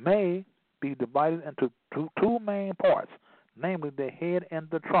may be divided into two main parts, namely the head and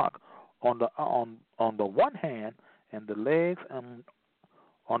the trunk on the one hand, and the legs and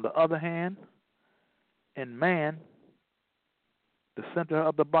on the other hand. In man, the center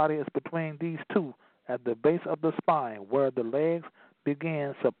of the body is between these two at the base of the spine, where the legs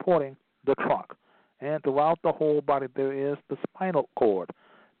begin supporting the trunk. And throughout the whole body there is the spinal cord.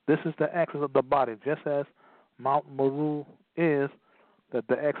 This is the axis of the body, just as Mount Meru is the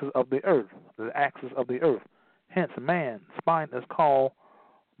axis of the earth. Hence, man's spine is called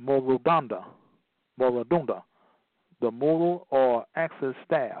Morudanda, the Muru or axis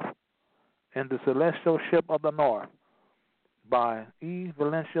staff. In the Celestial Ship of the North by E.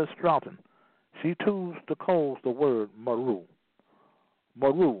 Valencia Stroughton, she too decoded the word Maru.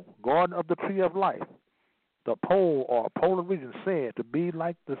 Maru, garden of the tree of life, the pole or polar region said to be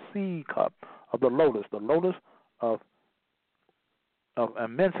like the seed cup of the lotus of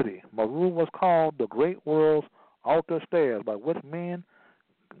immensity. Maru was called the great world's altar stairs by which men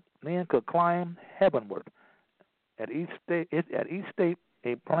could climb heavenward. At each state,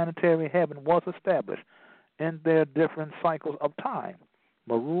 a planetary heaven was established in their different cycles of time.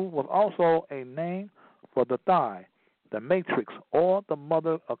 Maru was also a name for the thigh. The matrix or the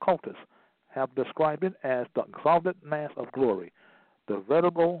mother occultists have described it as the exalted mass of glory, the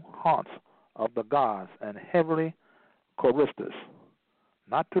veritable haunts of the gods and heavenly choristers,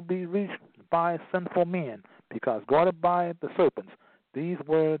 not to be reached by sinful men, because guarded by the serpents. These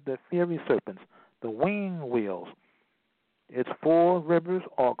were the fiery serpents, the wing wheels. Its 4 rivers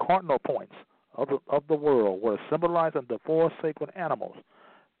or cardinal points of the world were symbolized in the 4 sacred animals,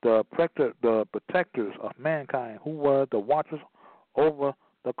 the protectors of mankind, who were the watchers over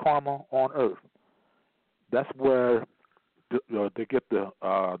the karma on earth. That's where they get the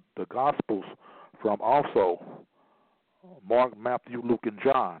Gospels from. Also, Mark, Matthew, Luke, and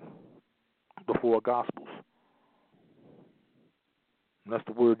John, the 4 Gospels. And that's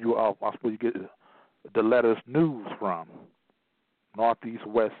the word I suppose you get the letters news from. North, east,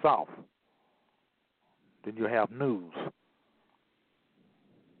 west, south. Then you have news.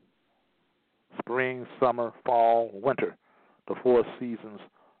 Spring, summer, fall, winter, the 4 seasons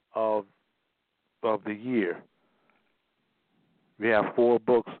of the year. We have 4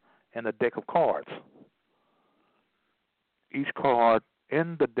 books and a deck of cards. Each card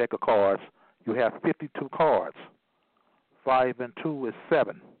in the deck of cards, you have 52 cards. 5 and 2 is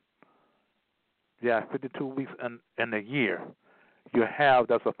 7. You have 52 weeks in a year. You have,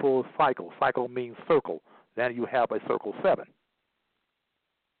 that's a full cycle. Cycle means circle. Then you have a circle 7.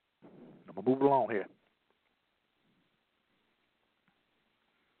 I'm going to move along here.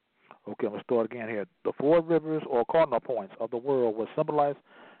 Okay, I'm going to start again here. The 4 rivers or cardinal points of the world were symbolized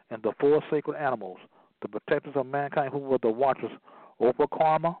in the 4 sacred animals, the protectors of mankind, who were the watchers over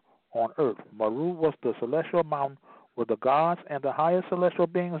karma on earth. Maru was the celestial mountain where the gods and the highest celestial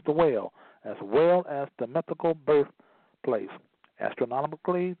beings dwell, as well as the mythical birthplace.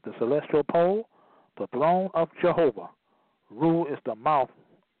 Astronomically, the celestial pole, the throne of Jehovah. Ru is the mouth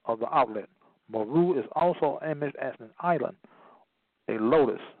of the outlet. Maru is also imaged as an island, a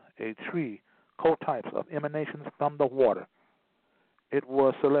lotus, a tree, co-types of emanations from the water. It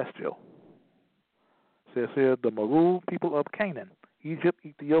was celestial. It says here, the Maru people of Canaan, Egypt,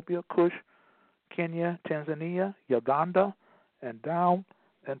 Ethiopia, Kush, Kenya, Tanzania, Uganda, and down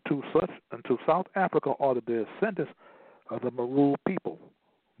into South Africa are the descendants of the Maru people,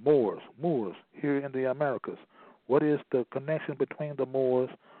 Moors, here in the Americas. What is the connection between the Moors,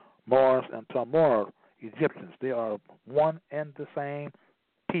 Mars, and Tamar Egyptians? They are one and the same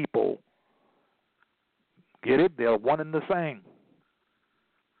people. Get it? They are one and the same.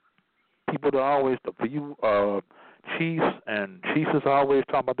 People that always, for you chiefs and chiefs are always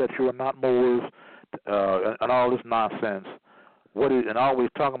talking about that you are not Moors and all this nonsense. and always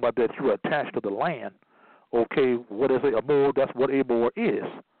talking about that you're attached to the land. Okay, what is a Moor? That's what a Moor is.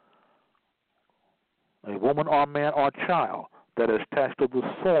 A woman or man or child that is attached to the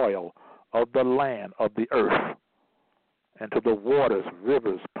soil of the land of the earth and to the waters,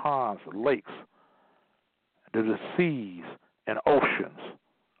 rivers, ponds, lakes, to the seas and oceans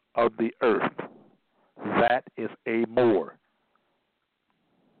of the earth. That is a Moor.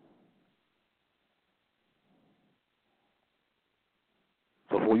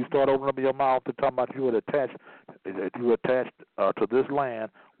 So before you start opening up your mouth to talk about you are attached to this land,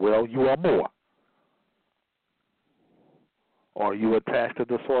 well, you are Moor. Are you attached to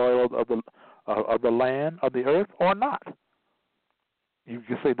the soil of the land of the earth or not? You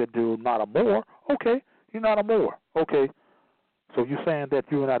can say that you're not a Moor. Okay, you're not a Moor. Okay, so you're saying that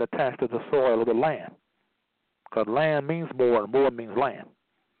you're not attached to the soil of the land, because land means Moor, and Moor means land.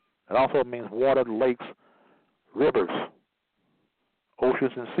 It also means water, lakes, rivers,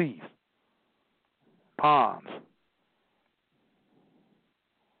 oceans and seas, ponds.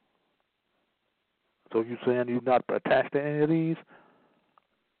 So you're saying you're not attached to any of these?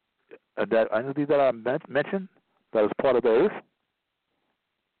 Any of these that I mentioned that is part of the earth?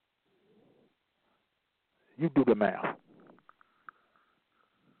 You do the math.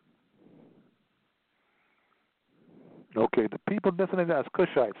 Okay, the people designated as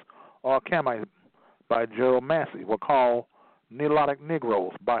Cushites or Camites by Gerald Massey were called Nilotic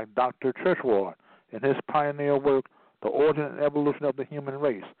Negroes by Dr. Churchward in his pioneer work, The Origin and Evolution of the Human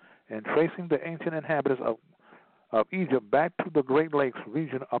Race, and tracing the ancient inhabitants of Egypt back to the Great Lakes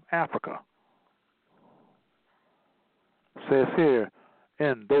region of Africa. Says here,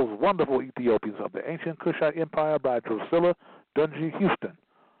 in Those Wonderful Ethiopians of the Ancient Kushite Empire by Drusilla Dungy Houston,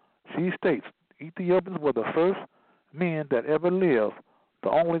 she states, Ethiopians were the first men that ever lived, the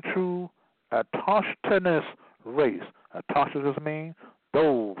only true autochthonous race. Autochthonous means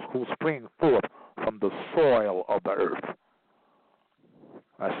those who spring forth from the soil of the earth.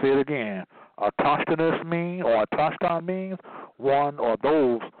 I say it again. Autochthonous means, or autochthon means, one or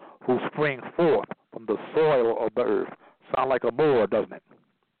those who spring forth from the soil of the earth. Sound like a Moor, doesn't it?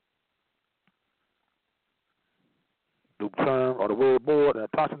 The term or the word Moor and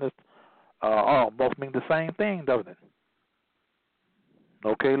autochthonous almost mean the same thing, doesn't it?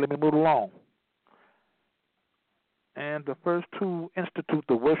 Okay, let me move along. And the first two institute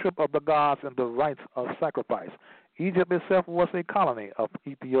the worship of the gods and the rites of sacrifice. Egypt itself was a colony of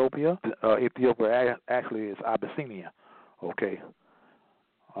Ethiopia. Ethiopia actually is Abyssinia. Okay.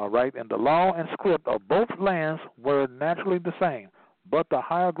 All right. And the law and script of both lands were naturally the same, but the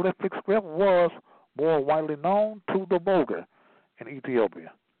hieroglyphic script was more widely known to the vulgar in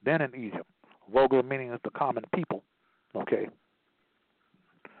Ethiopia than in Egypt. Vulgar meaning the common people. Okay.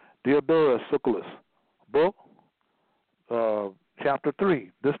 Diodorus Siculus, book, chapter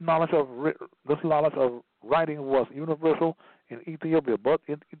 3. This knowledge of writing was universal in Ethiopia, but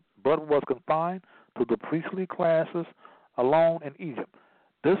was confined to the priestly classes alone in Egypt.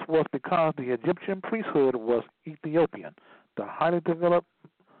 This was because the Egyptian priesthood was Ethiopian. The highly developed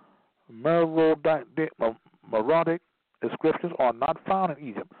Meroitic inscriptions are not found in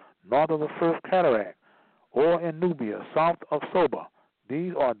Egypt, nor the First Cataract, or in Nubia, south of Soba.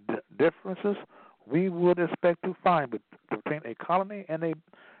 These are differences we would expect to find between a colony and a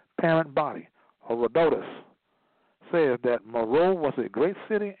parent body. Herodotus says that Meroe was a great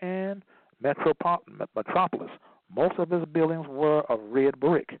city and metropolis. Most of its buildings were of red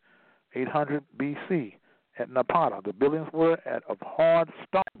brick. 800 B.C. at Napata, the buildings were of hard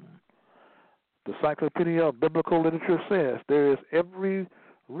stone. The Encyclopedia of Biblical Literature says there is every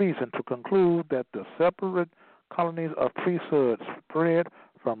reason to conclude that the separate colonies of priesthood spread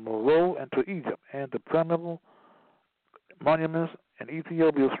from Meroe into Egypt, and the primeval monuments in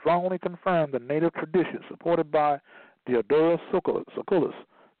Ethiopia strongly confirm the native tradition supported by Diodorus Siculus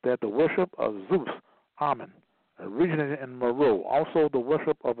that the worship of Zeus, Amen, originated in Meroe, also the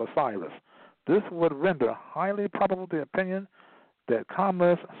worship of Osiris. This would render highly probable the opinion that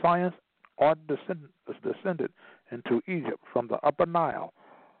commerce, science, are descended into Egypt from the Upper Nile.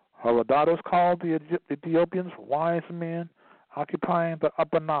 Herodotus called the Ethiopians wise men occupying the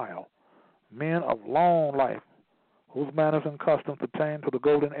Upper Nile, men of long life, whose manners and customs pertain to the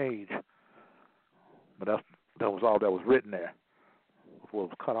Golden Age. But that was all that was written there before it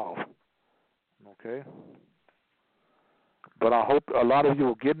was cut off. Okay? But I hope a lot of you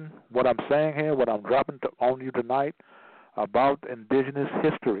are getting what I'm saying here, what I'm dropping on you tonight about indigenous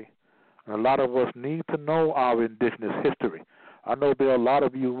history. And a lot of us need to know our indigenous history. I know there are a lot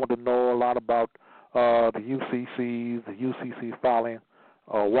of you who want to know a lot about the UCCs, the UCC filing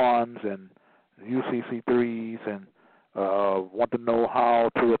 1s and UCC 3s and want to know how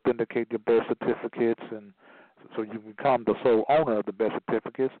to authenticate your birth certificates, and so you become the sole owner of the birth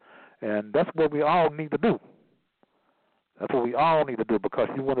certificates. And that's what we all need to do. That's what we all need to do, because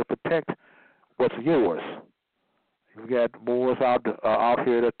you want to protect what's yours. You got Moors out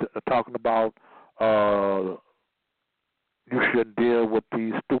here that are talking about you shouldn't deal with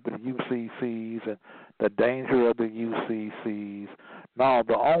these stupid UCCs and the danger of the UCCs. Now,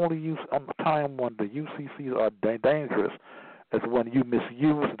 the only time when the UCCs are dangerous is when you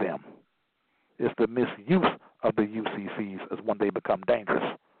misuse them. It's the misuse of the UCCs is when they become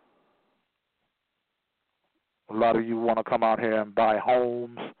dangerous. A lot of you want to come out here and buy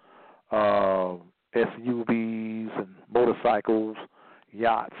homes, SUVs and motorcycles,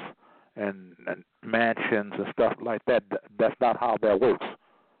 yachts, and mansions and stuff like that. That's not how that works.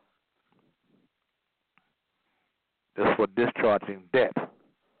 It's for discharging debt.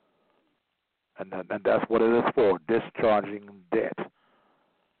 And that's what it is for, discharging debt.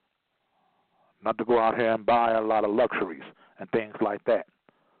 Not to go out here and buy a lot of luxuries and things like that.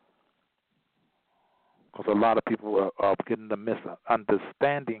 Because a lot of people are getting the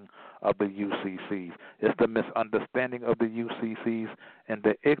misunderstanding of the UCCs. It's the misunderstanding of the UCCs and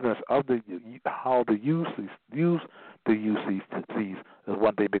the ignorance of how the UCCs use the UCCs is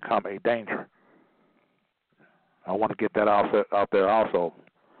when they become a danger. I want to get that out there also.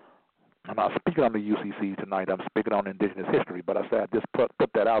 I'm not speaking on the UCCs tonight. I'm speaking on indigenous history, but I said I just put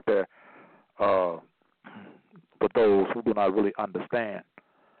that out there for those who do not really understand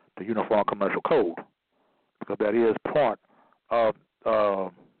the Uniform Commercial Code, because that is part of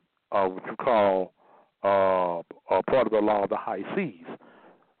what you call part of the law of the high seas.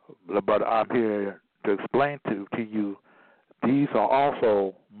 But I'm here to explain to you these are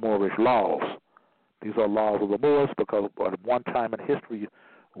also Moorish laws. These are laws of the Moors, because at one time in history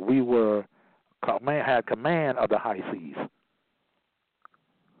we had command of the high seas.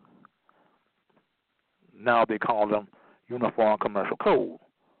 Now they call them Uniform Commercial Code,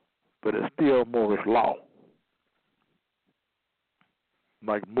 but it's still Moorish law.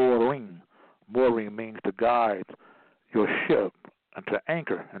 Like mooring. Mooring means to guide your ship and to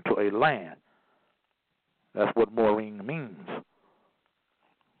anchor into a land. That's what mooring means.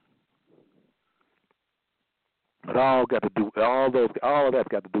 It all got to do. All of that's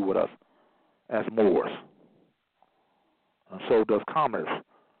got to do with us as Moors, and so does commerce.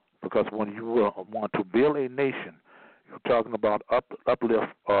 Because when you want to build a nation, you're talking about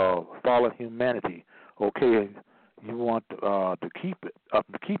uplift fallen humanity. Okay, you want to keep it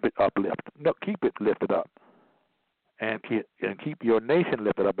lifted up, and keep your nation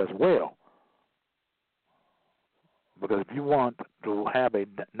lifted up as well. Because if you want to have a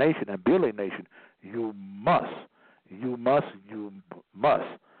nation and build a nation, you must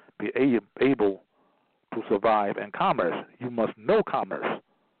be able to survive in commerce. You must know commerce.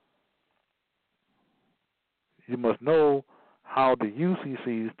 You must know how to use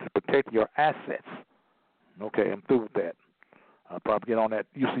UCCs to protect your assets. Okay, I'm through with that. I'll probably get on that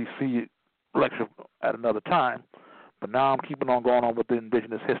UCC lecture at another time, but now I'm keeping on going on with the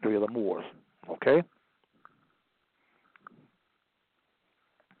indigenous history of the Moors. Okay?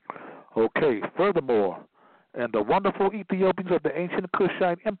 Okay, furthermore, and the wonderful Ethiopians of the ancient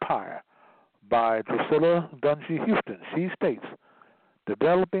Kushite Empire by Drusilla Dungy Houston, she states,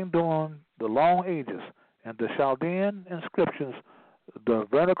 developing during the Long Ages and the Chaldean inscriptions, the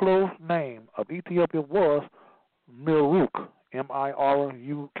vernacular name of Ethiopia was Miruk,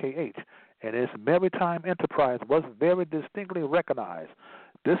 M-I-R-U-K-H, and its maritime enterprise was very distinctly recognized.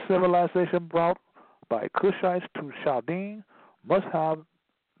 This civilization brought by Kushites to Chaldean must have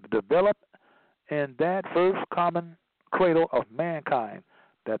developed in that first common cradle of mankind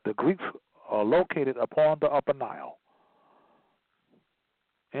that the Greeks are located upon the Upper Nile.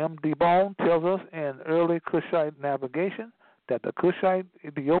 M. D. Bone tells us in early Kushite navigation that the Kushite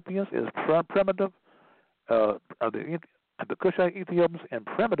Ethiopians is primitive. The Kushite Ethiopians in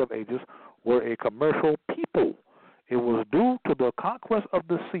primitive ages were a commercial people. It was due to the conquest of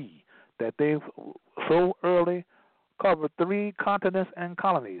the sea that they so early covered 3 continents and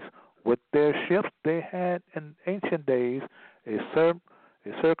colonies. With their ships, they had in ancient days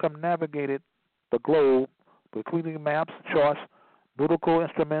circumnavigated the globe, bequeathing maps, charts, nautical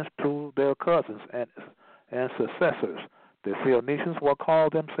instruments to their cousins and successors. The Phoenicians were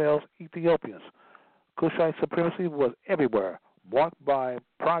called themselves Ethiopians. Kushite supremacy was everywhere, marked by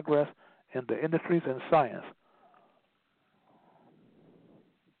progress in the industries and science.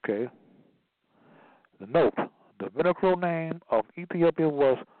 Okay. The note, the vernacular name of Ethiopia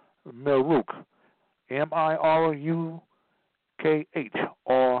was Miruk, M-I-R-U-K-H,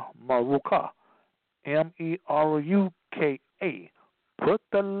 or Maruka. Meruka. Put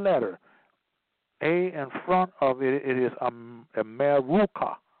the letter A in front of it. It is a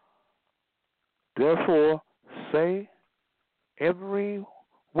Meruka. Therefore, say everywhere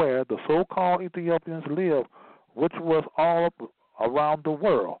the so-called Ethiopians live, which was all around the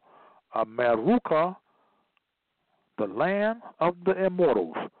world, Meruka, the land of the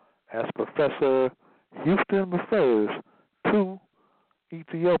immortals, as Professor Houston refers to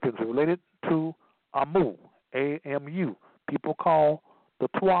Ethiopians related to Amu, A-M-U, people call the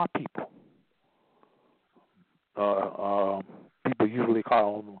Twa people. People usually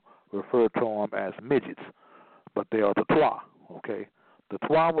refer to them as midgets, but they are the Twa, okay? The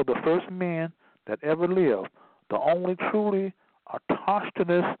Twa were the first men that ever lived, the only truly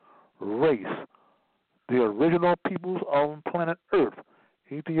autochthonous race, the original peoples on planet Earth.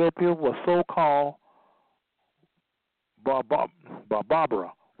 Ethiopia was so-called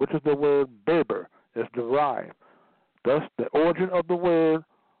Barbara, which is the word Berber, is derived. Thus, the origin of the word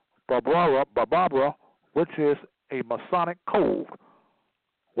Barbara, which is a Masonic code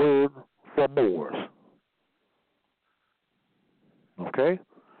word for Moors. Okay?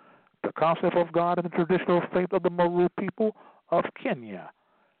 The concept of God and the traditional faith of the Meru people of Kenya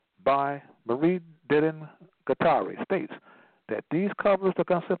by Marie Deden Gatari states that these covers the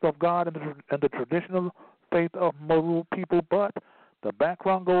concept of God and the traditional faith of Meru people, but the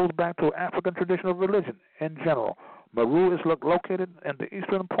background goes back to African traditional religion in general. Meru is located in the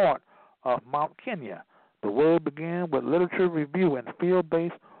eastern part of Mount Kenya. The word began with literature review and field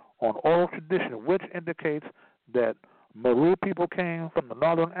based on oral tradition, which indicates that Meru people came from the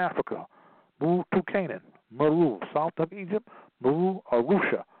northern Africa, moved to Canaan, Meru, south of Egypt, Meru,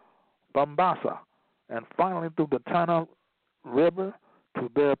 Arusha, Bombasa, and finally through the Tana River to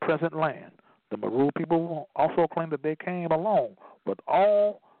their present land. The Meru people also claim that they came along with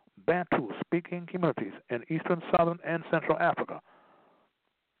all Bantu-speaking communities in eastern, southern, and central Africa.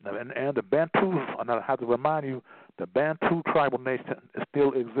 And the Bantu, and I have to remind you, the Bantu tribal nation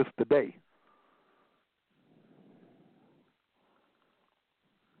still exists today.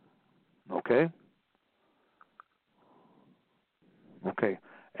 Okay? Okay.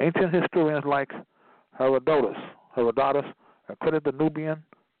 Ancient historians like Herodotus accredit the Nubian,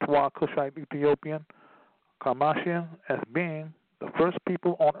 Twa, Cushite, Ethiopian, Kamasian as being the first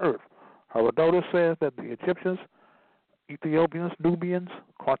people on earth. Herodotus says that the Egyptians, Ethiopians, Nubians,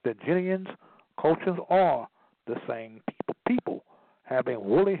 Carthaginians, Colchians are the same people having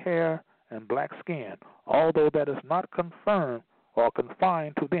woolly hair and black skin, although that is not confirmed or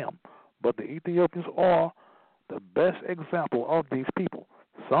confined to them. But the Ethiopians are the best example of these people.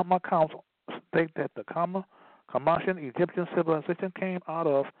 Some accounts state that the Kamasian Egyptian civilization came out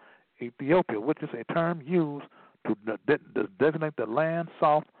of Ethiopia, which is a term used to designate the land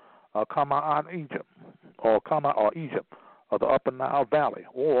south of Kama Egypt, or Egypt, of the Upper Nile Valley,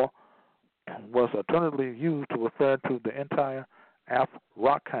 or was alternatively used to refer to the entire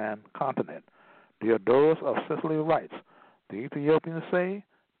African continent. Diodorus of Sicily writes, the Ethiopians say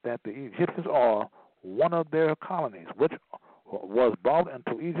that the Egyptians are one of their colonies, which was brought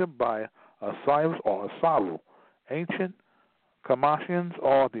into Egypt by Osiris or Asaru. Ancient Kamasians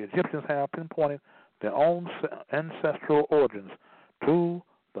or the Egyptians have pinpointed their own ancestral origins to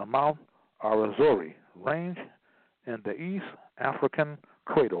the Mount Arazori range in the East African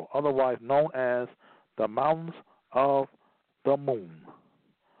cradle, otherwise known as the Mountains of the Moon.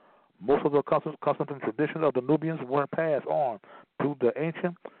 Most of the customs and traditions of the Nubians were passed on to the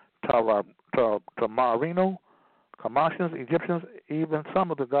ancient Tamarino, Kamasians, Egyptians, even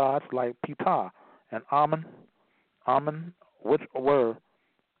some of the gods like Ptah and Amun, which were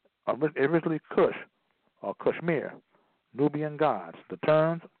originally Kush or Kashmir, Nubian gods. The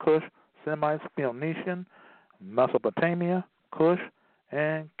terms Kush, Semites, Phoenician, Mesopotamia, Kush,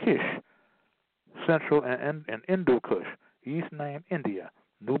 and Kish, Central and Indo-Kush, East named India,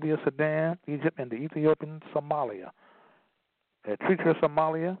 Nubia, Sudan, Egypt, and the Ethiopian Somalia. Eritrea,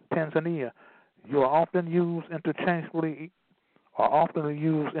 Somalia, Tanzania, are often used interchangeably.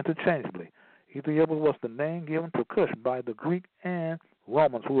 Ethiopia was the name given to Kush by the Greek and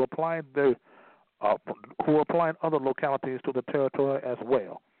Romans, who applied other localities to the territory as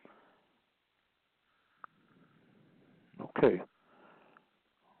well. Okay.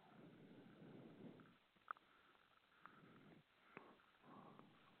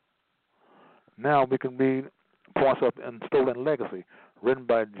 Now we can read Points of and Stolen Legacy, written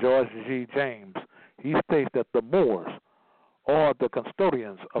by George G. James. He states that the Moors are the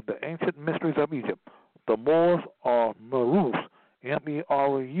custodians of the ancient mysteries of Egypt. The Moors are Merus,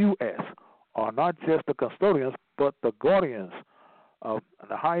 M-E-R-U-S, are not just the custodians, but the guardians of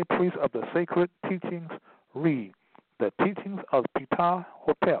the high priest of the sacred teachings read the teachings of Ptah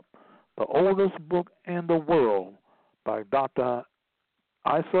Hotep, the oldest book in the world by Dr.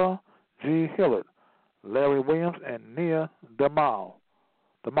 Isa G. Hillard, Larry Williams, and Nia Damali.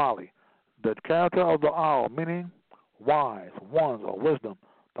 The character of the owl, meaning wise, ones, or wisdom,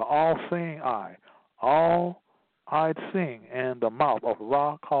 the all-seeing eye, all-eyed seeing, and the mouth of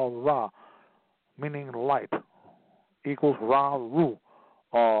Ra called Ra, meaning light, equals Ra-Ru,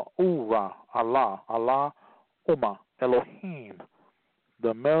 or Ura, Allah, Allah, Uma, Elohim.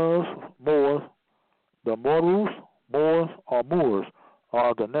 The Moors, the Morus, Moors, or Moors,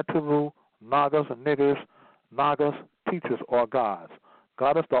 are the Neteru, Nagas, niggers, Nagas, teachers, or gods.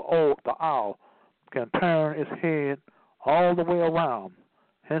 Goddess, the owl, can turn its head all the way around,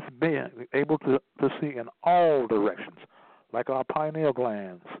 hence being able to see in all directions, like our pineal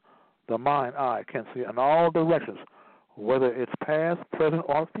glands. The mind eye can see in all directions, whether it's past, present,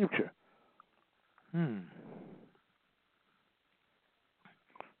 or future.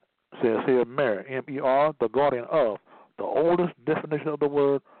 Says here, Mer, M-E-R, the guardian of, the oldest definition of the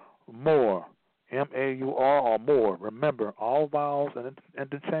word more, M-A-U-R, or more. Remember, all vowels and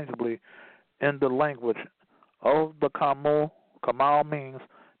interchangeably in the language of the Kamal means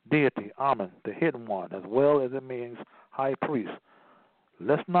deity, Amen, the hidden one, as well as it means high priest.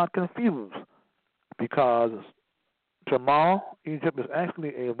 Let's not confuse, because Tamal, Egypt, is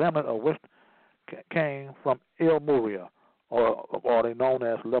actually a remnant of which came from El-Muria, or they known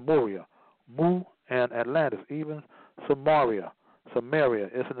as Lemuria, Mu, and Atlantis. Even Samaria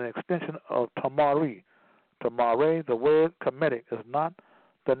is an extension of Tamari. Tamare, the word Kemetic, is not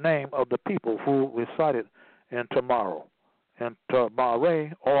the name of the people who resided in Tamaro. And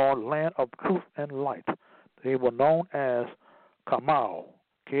Tamare, or land of truth and light, they were known as Kamau,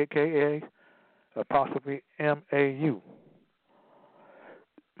 K-K-A, apostrophe M-A-U.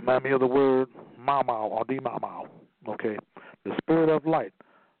 Remind me of the word Mamau or Dimamau. Okay, the spirit of light.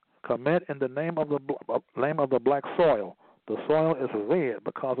 Commit in the name of the black soil. The soil is red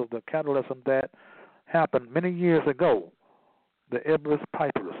because of the catalysm that happened many years ago. The Ibris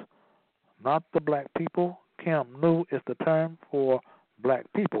Pipers, not the black people. Kim Nu is the term for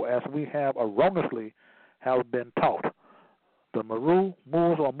black people, as we have erroneously been taught. The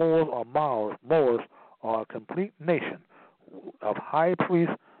Moors or Moors are a complete nation of high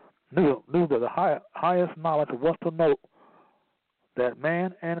priests. Knew that the highest knowledge was to know that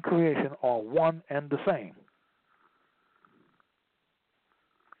man and creation are one and the same.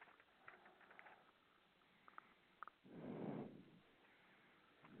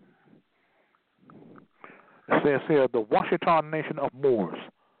 It says here, the Washita Nation of Moors,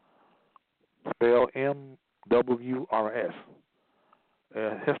 spelled M-W-R-S.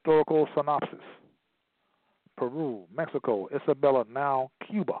 Historical synopsis. Peru, Mexico, Isabella, now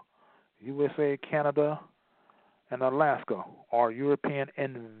Cuba, USA, Canada, and Alaska are European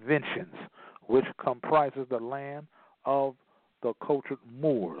inventions, which comprises the land of the cultured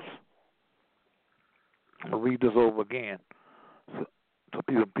Moors. I'll read this over again so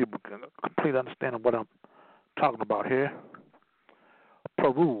people can completely understand what I'm talking about here.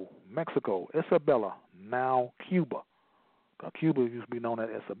 Peru, Mexico, Isabella, now Cuba. Cuba used to be known as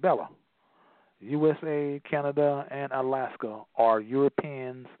Isabella. USA, Canada, and Alaska are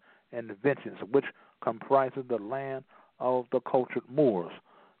Europeans' inventions, which comprises the land of the cultured Moors,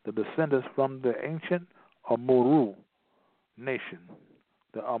 the descendants from the ancient Amuru nation,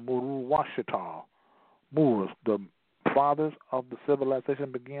 the Amuru Washita Moors. The fathers of the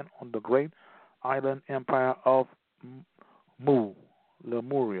civilization began on the great island empire of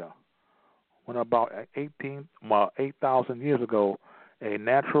Lemuria, when about 8,000 years ago, a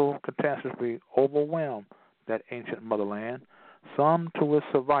natural catastrophe overwhelmed that ancient motherland. Some tourist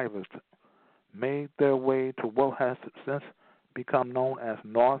survivors made their way to what has since become known as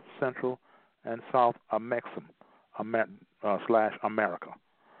North, Central, and South America.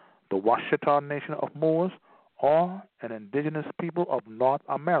 The Washita Nation of Moors are an indigenous people of North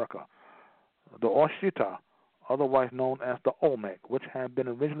America. The Oshita, otherwise known as the Olmec, which have been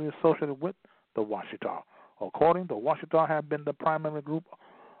originally associated with the Washita. According, the Washita have been the primary group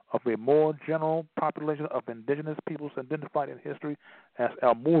of a more general population of indigenous peoples identified in history as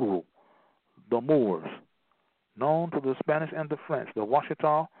El Muru, the Moors. Known to the Spanish and the French, the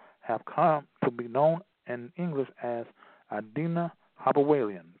Washita have come to be known in English as Adena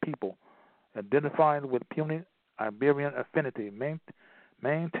Habawalian people, identified with puny Iberian affinity,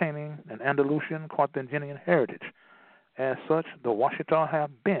 maintaining an Andalusian Carthaginian heritage. As such, the Washita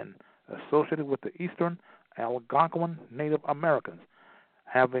have been associated with the Eastern Algonquin Native Americans,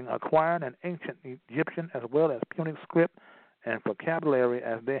 having acquired an ancient Egyptian as well as Punic script and vocabulary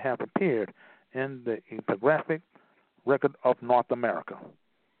as they have appeared in the epigraphic record of North America.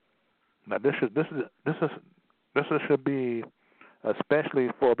 Now, this should be especially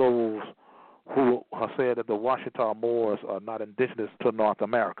for those who have said that the Washita Moors are not indigenous to North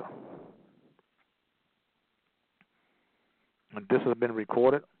America. And this has been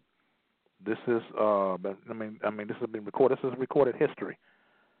recorded. This is, this has been recorded. This is recorded history.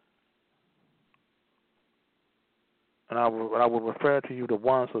 And I will refer to you the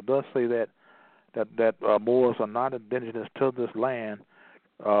ones that does say that Moors are not indigenous to this land.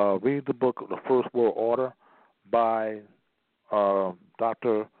 Read the book, The First World Order, by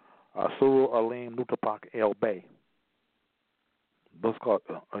Dr. Surah Alim Nutapak El-Bey.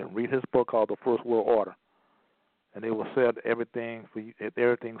 Read his book called The First World Order, and it will set everything for you,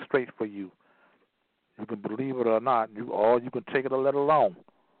 everything straight for you. You can believe it or not, or you can take it or let it alone.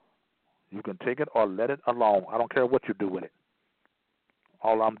 You can take it or let it alone. I don't care what you do with it.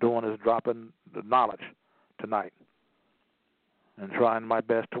 All I'm doing is dropping the knowledge tonight and trying my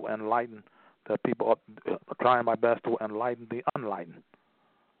best to enlighten the people, trying my best to enlighten the unenlightened.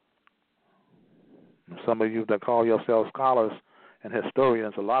 And some of you that call yourselves scholars and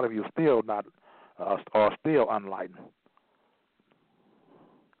historians, a lot of you still not are still unenlightened.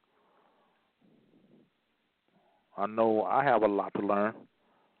 I know I have a lot to learn.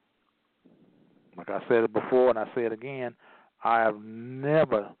 Like I said it before and I say it again, I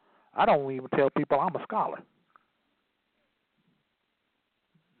don't even tell people I'm a scholar.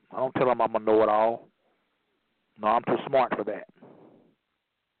 I don't tell them I'm a know-it-all. No, I'm too smart for that.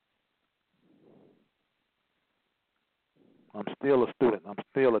 I'm still a student. I'm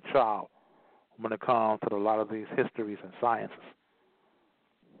still a child when it comes to a lot of these histories and sciences.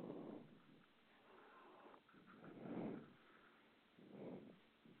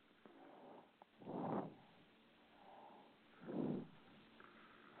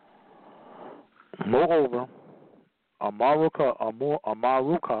 Moreover,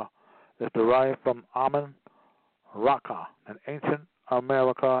 Amaruka is derived from Amun Raka, in ancient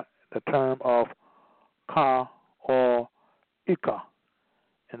America, the term of Ka or Ika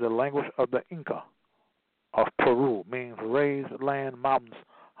in the language of the Inca of Peru means raised land, mountains,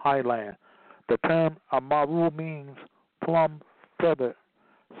 highland. The term Amaru means plum feather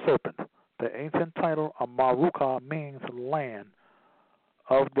serpent. The ancient title Amaruka means land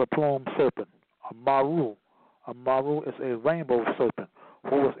of the plumed serpent. Amaru is a rainbow serpent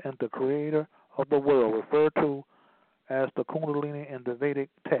who is the creator of the world, referred to as the Kundalini in the Vedic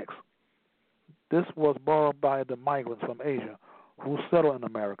text. This was borrowed by the migrants from Asia who settled in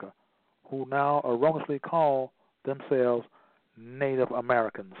America, who now erroneously call themselves Native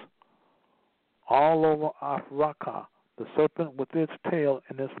Americans. All over Africa, the serpent with its tail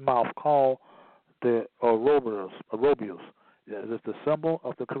in its mouth, called the Ouroboros, is the symbol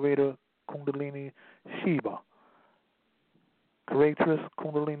of the creator Kundalini Shiva, creatress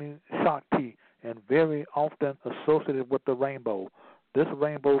Kundalini Shakti, and very often associated with the rainbow. This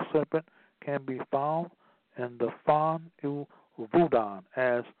rainbow serpent can be found in the Fan Vudan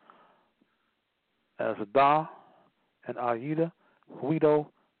as Da and Aida, Huido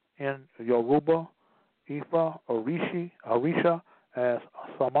in Yoruba, Ifa, Orisha as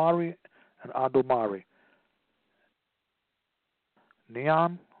Samari and Adumari,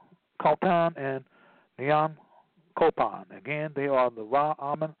 Nyan Kotan and Nyan Kopan. Again, they are the Ra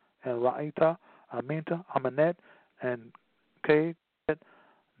Amen and Ra'ita, Aminta, Aminet, and K.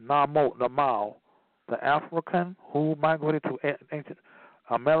 Namao, the African who migrated to ancient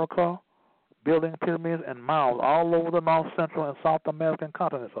America, building pyramids and mounds all over the North, Central, and South American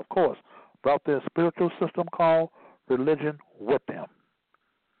continents, of course, brought their spiritual system called religion with them.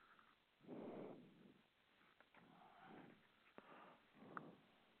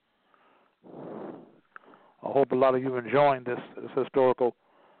 I hope a lot of you are enjoying this historical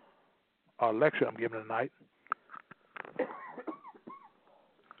lecture I'm giving tonight.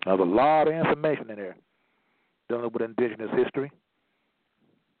 There's a lot of information in there dealing with indigenous history.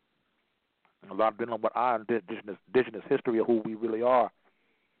 A lot dealing with our indigenous history of who we really are.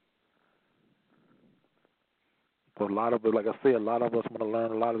 But a lot of it, like I said, a lot of us want to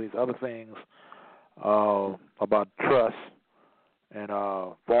learn a lot of these other things about trust and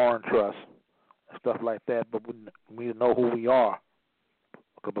foreign trust and stuff like that. But we need to know who we are,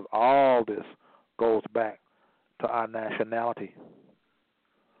 because all this goes back to our nationality.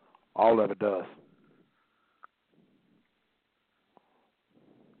 All of it does.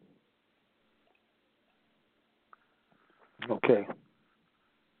 Okay.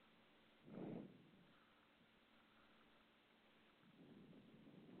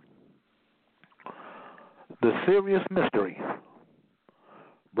 The Serious Mystery,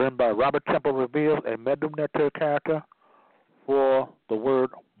 written by Robert Temple, reveals a Medu-Neter character for the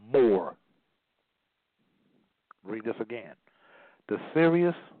word more. Read this again. The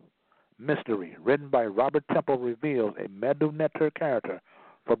Serious Mystery, written by Robert Temple, reveals a Medu-Neter character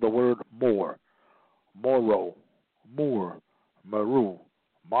for the word more. Moro, Moor, Maru,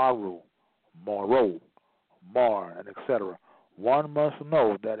 Maru, Moro, Mar, and etc. One must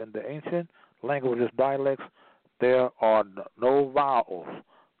know that in the ancient languages dialects there are no vowels.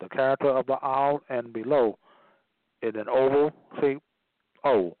 The character of the owl and below is an oval shaped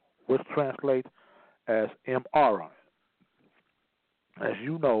O, which translates as MR. As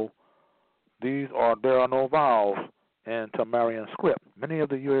you know, there are no vowels in Tamarian script. Many of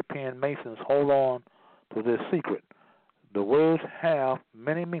the European Masons hold on to this secret. The words have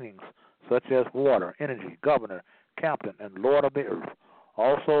many meanings, such as water, energy, governor, captain, and lord of the earth.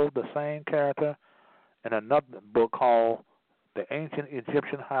 Also, the same character in another book called The Ancient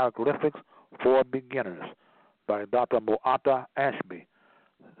Egyptian Hieroglyphics for Beginners by Dr. Mu'atta Ashby.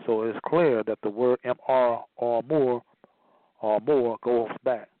 So it's clear that the word MR or more goes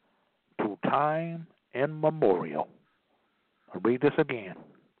back to time immemorial. I'll read this again.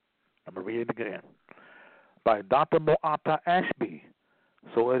 I'm going to read it again. By Dr. Mu'atta Ashby.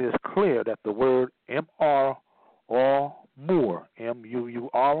 So it is clear that the word MR or more,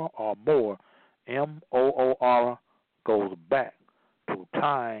 M-U-U-R, or more, M-O-O-R, goes back to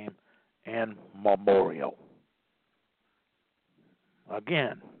time and memorial.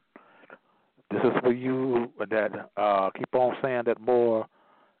 Again, this is for you that keep on saying that more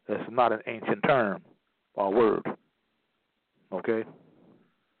is not an ancient term or word. Okay?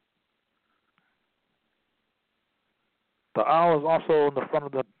 The owl is also in the front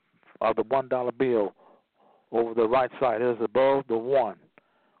of the $1 bill over the right side. It is above the 1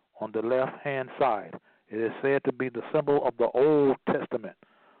 on the left-hand side. It is said to be the symbol of the Old Testament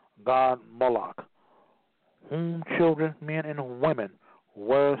god Moloch, whom children, men, and women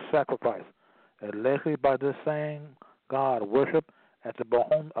were sacrificed, allegedly by this same god worshipped at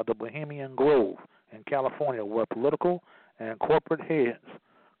the Bohemian Grove in California, where political and corporate heads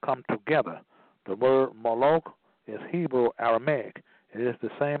come together. The word Moloch is Hebrew Aramaic. It is the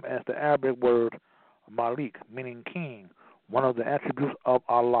same as the Arabic word Malik, meaning king, one of the attributes of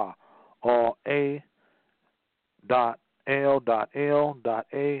Allah, or A.L.L.A.H.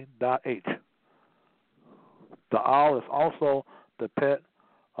 The owl is also the pet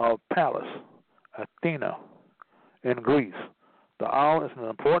of Pallas, Athena, in Greece. The owl is an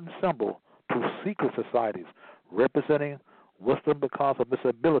important symbol to secret societies, representing wisdom because of its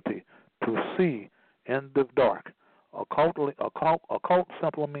ability to see in the dark. Occult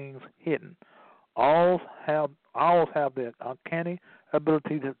simply means hidden. Owls have the uncanny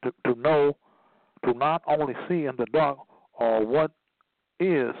ability to know, to not only see in the dark or what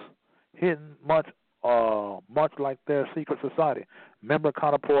is hidden, much like their secret society member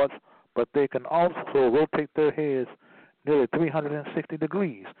counterparts, but they can also rotate their heads nearly 360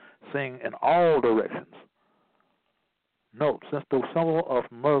 degrees, seeing in all directions. Note, since the symbol of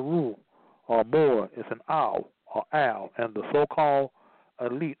Meru or Moor is an owl, and the so-called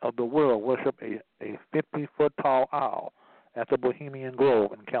elite of the world worship a 50-foot tall owl at the Bohemian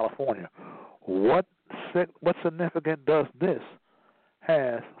Grove in California. What significance does this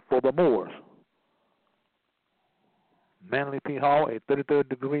have for the Moors? Manly P. Hall, a 33rd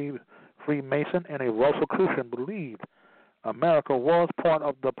degree Freemason and a Rosicrucian, believed America was part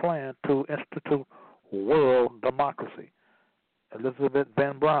of the plan to institute world democracy. Elizabeth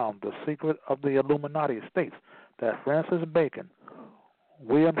Van Braun, The Secret of the Illuminati, states that Francis Bacon,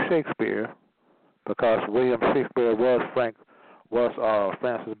 William Shakespeare, because William Shakespeare was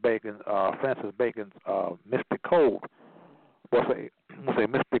Francis Bacon's mystic code, was a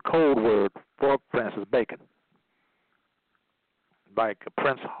mystic code word for Francis Bacon. Like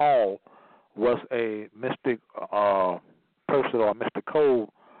Prince Hall was a mystic person or a mystic code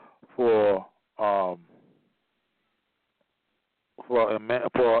for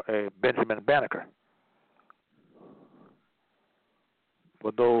a Benjamin Banneker.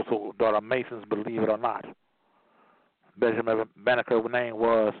 For those that are Masons, believe it or not, Benjamin Banneker's name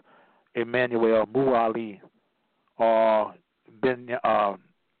was Emmanuel Muali or Benjamin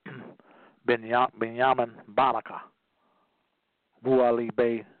Baraka. Muali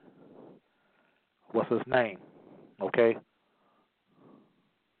Bey was his name. Okay?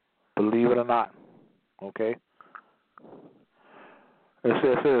 Believe it or not. Okay?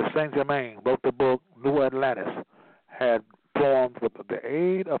 It says Saint Germain wrote the book New Atlantis, had formed with the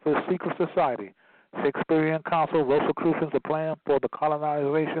aid of his secret society, Shakespearean council, Rosicrucians, a plan for the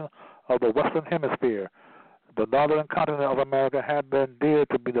colonization of the Western Hemisphere. The northern continent of America had been dared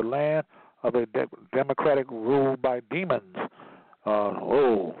to be the land of a democratic rule by demons.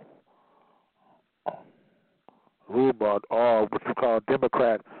 Ruled by what you call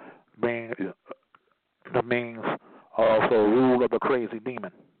Democrat, being the means also rule of the crazy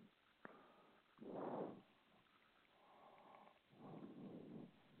demon.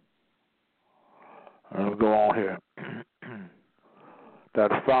 Let's go on here.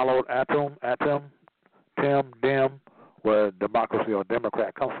 That followed Atom, Tim, Dem, where democracy or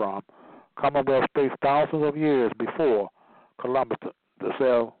Democrat comes from. Commonwealth states thousands of years before Columbus to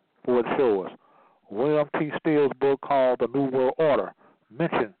sail for its shores. William T. Steele's book called The New World Order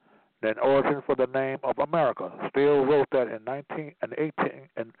mentioned an origin for the name of America. Steele wrote that in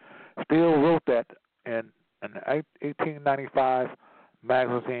 1895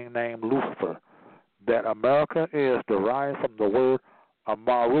 magazine named Lucifer that America is derived from the word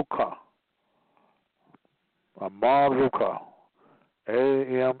Amaruca. Amaruca.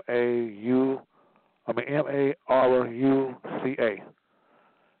 M-A-R-U-C-A.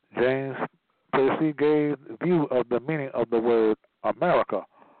 James Percy gave view of the meaning of the word America.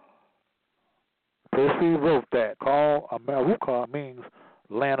 Percy wrote that called Amaruca means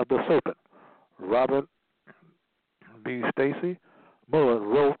land of the serpent. Robert B. Stacy Muller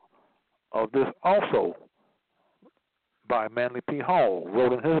wrote of this also by Manly P. Hall,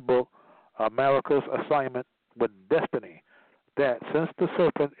 wrote in his book America's Assignment with Destiny that since the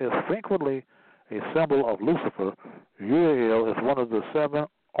serpent is frequently a symbol of Lucifer, Uriel is one of the 7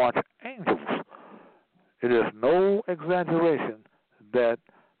 archangels. It is no exaggeration that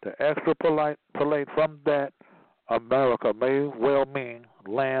to extrapolate from that America may well mean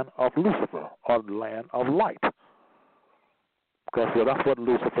land of Lucifer or land of light. Because that's what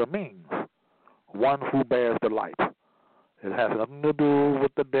Lucifer means, one who bears the light. It has nothing to do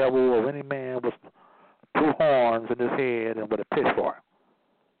with the devil or any man with 2 horns in his head and with a pitchfork.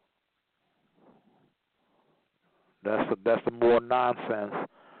 That's the more nonsense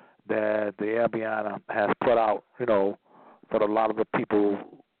that the Albiana has put out, for a lot of the people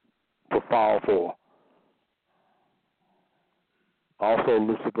to fall for. Also,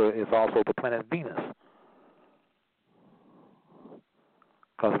 Lucifer is also the planet Venus.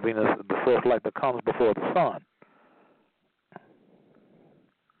 Because Venus is the first light that comes before the sun.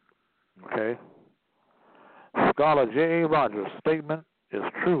 Okay? Scholar J.A. Rogers' statement is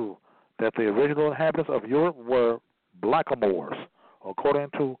true that the original inhabitants of Europe were blackamoors, according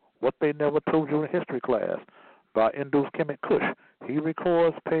to what they never told you in history class by Indus Kemet Kush. He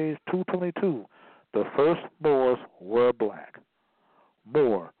records page 222. The first Moors were black.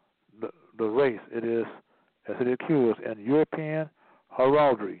 Moor, the race, it is, as it occurs in European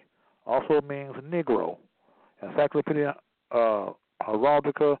heraldry, also means Negro. Encyclopedia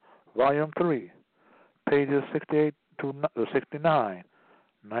Heraldica, Volume 3, pages 68 to 69,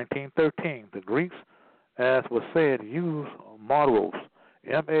 1913. The Greeks, as was said, used Maros,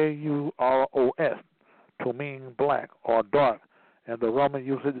 M-A-U-R-O-S, to mean black or dark, and the Romans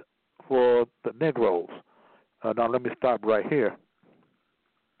used it for the Negroes. Now let me stop right here.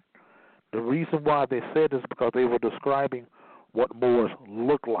 The reason why they said this is because they were describing what Moors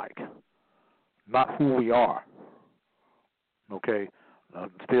look like, not who we are. Okay?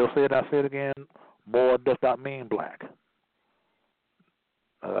 Still said, I said again, Moor does not mean black.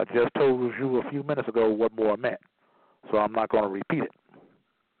 I just told you a few minutes ago what Moor meant, so I'm not going to repeat it.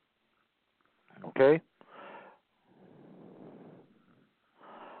 Okay?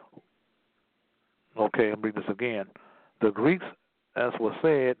 Okay, I'll read this again. The Greeks, as was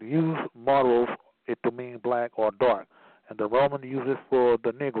said, used Moros it to mean black or dark, and the Romans used it for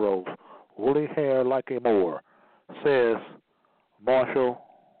the Negroes, woolly hair like a Moor, says Marshall,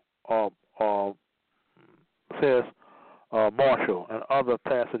 Marshall, and other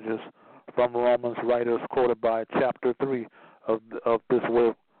passages from Romans writers quoted by chapter 3 of this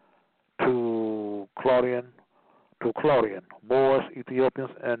work to Claudian, Moors,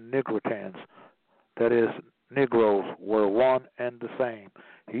 Ethiopians, and Negroitans, that is, Negroes, were one and the same.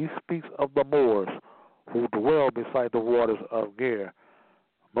 He speaks of the Moors who dwell beside the waters of Ger,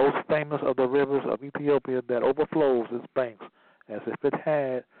 most famous of the rivers of Ethiopia that overflows its banks as if it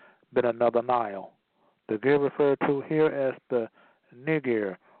had been another Nile. The Ger referred to here as the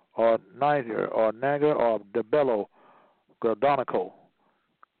Niger or Niger or Nagar or Debello Gordonico,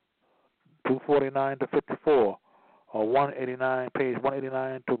 249 to 54, or 189, page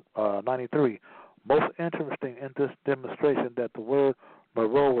 189 to 93. Most interesting in this demonstration that the word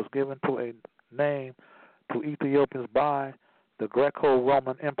Mero was given to a name to Ethiopians by the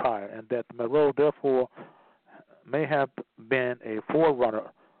Greco-Roman Empire, and that Mero therefore may have been a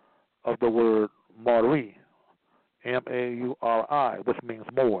forerunner of the word Mari, M-A-U-R-I, which means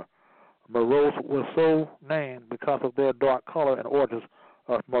Moor. Moros were so named because of their dark color and origins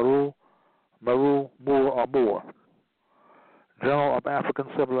of Moor, Moor, or Moor. Journal of African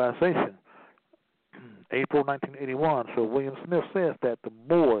Civilization, April 1981. Sir William Smith says that the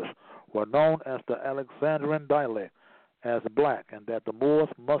Moors were known as the Alexandrian dialect as black, and that the Moors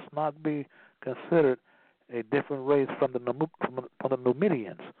must not be considered a different race from the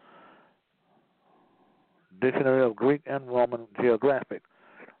Numidians. Dictionary of Greek and Roman Geographic,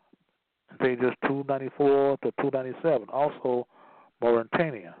 pages 294 to 297. Also,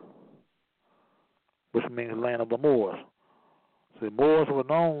 Mauritania, which means land of the Moors. The Moors were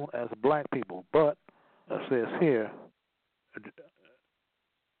known as black people, but it says here,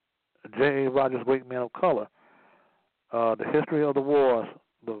 J.A. Rogers, Great Men of Color, the history of the wars,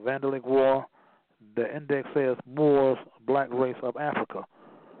 the Vandalic War, the index says Moors, black race of Africa.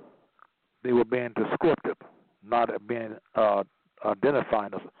 They were being descriptive, not being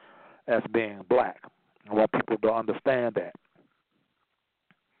identifying us as being black. I want people to understand that.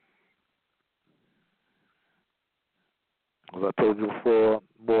 As I told you before,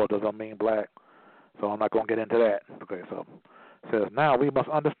 Moor doesn't mean black, so I'm not going to get into that. Okay, so it says, now we must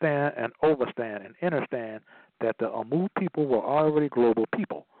understand and overstand and understand that the Amu people were already global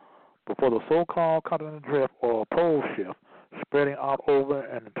people before the so-called continental drift or pole shift, spreading out over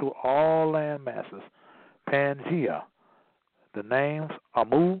and into all land masses. Pangea. The names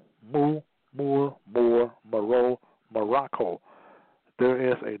Amu, Mu, Moor, Moor, Moro, Morocco. There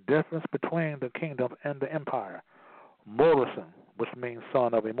is a difference between the kingdom and the empire. Morrison, which means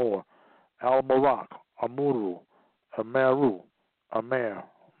son of a Moor. Al-Morak, Amuru, Ameru, Amer,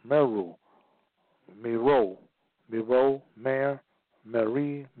 Meru, Miro, Miro, Mer,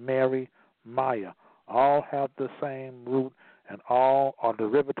 Marie, Mary, Maya. All have the same root, and all are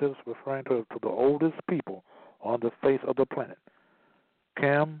derivatives referring to the oldest people on the face of the planet.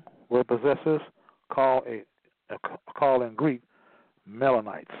 Chem were possessors, called in Greek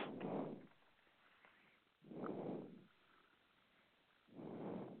Melanites.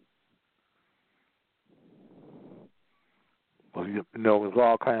 Well, it was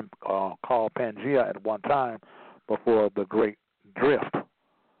all called Pangea at one time before the Great Drift.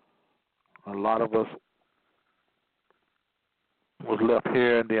 A lot of us was left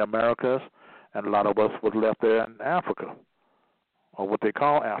here in the Americas, and a lot of us was left there in Africa, or what they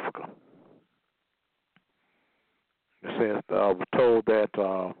call Africa. It says, we're told that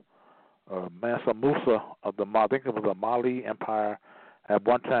Mansa Musa of I think it was the Mali Empire, at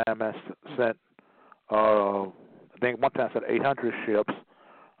one time has sent, I think one time sent 800 ships,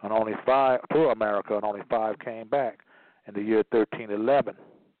 and only 5 to America, and only 5 came back in the year 1311.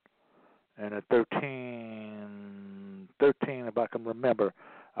 And in 13, if I can remember,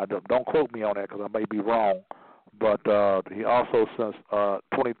 don't quote me on that because I may be wrong, but he also sent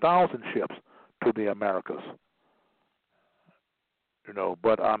 20,000 ships to the Americas.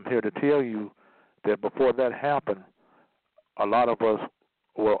 But I'm here to tell you that before that happened, a lot of us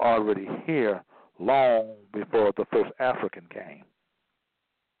were already here long before the first African came.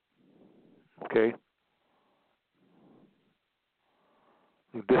 Okay?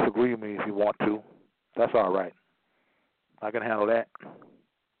 You disagree with me if you want to. That's all right. I can handle that.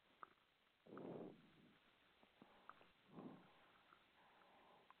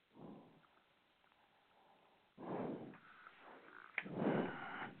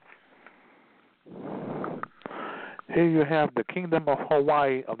 Here you have the Kingdom of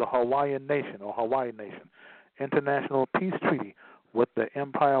Hawaii of the Hawaiian Nation, or Hawaii Nation, International Peace Treaty with the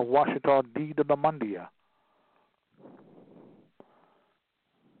Empire of Washita D. de Bamandia.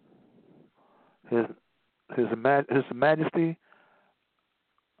 His Majesty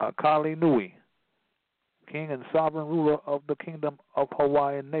Kali Nui, King and Sovereign Ruler of the Kingdom of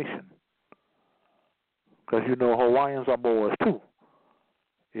Hawaiian Nation. Because Hawaiians are Moors too,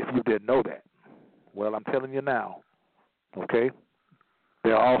 if you didn't know that. Well, I'm telling you now, okay?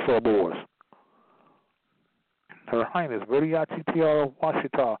 They are also Moors. Her Highness Viriachi Tiara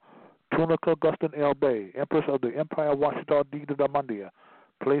Washita Tunica Augustin El-Bey, Empress of the Empire of Washita D. de Damandia,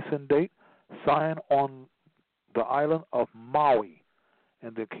 place and date, signed on the island of Maui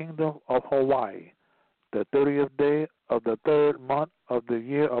in the Kingdom of Hawaii, the 30th day of the 3rd month of the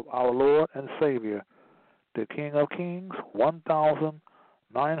year of our Lord and Savior, the King of Kings,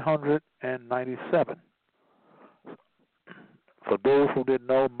 1997. For those who didn't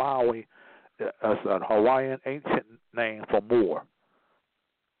know, Maui is a Hawaiian ancient name for Moor.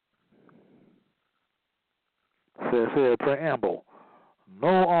 Says here, preamble.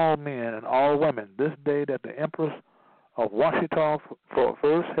 Know all men and all women this day that the Empress of Washita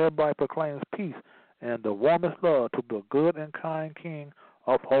first hereby proclaims peace and the warmest love to the good and kind King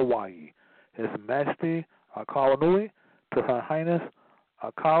of Hawaii, His Majesty Akaranui, to Her Highness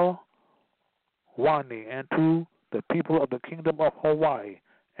Akarawani, and to the people of the Kingdom of Hawaii.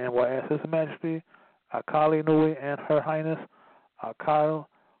 And whereas His Majesty Akaranui and Her Highness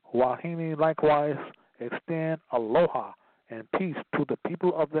Akarawahini likewise extend aloha and peace to the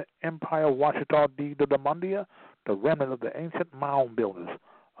people of the Empire Washita D. Damandia, the remnant of the ancient mound builders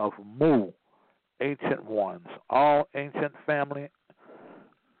of Mu, ancient ones, all ancient family,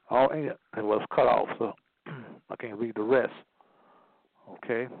 all ancient. It was cut off, so I can't read the rest.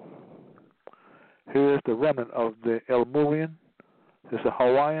 Okay. Here is the remnant of the Elmurian. This is a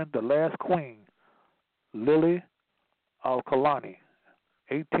Hawaiian, the last queen, Lily of Kalani,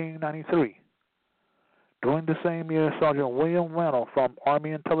 1893. During the same year, Sergeant William Randall from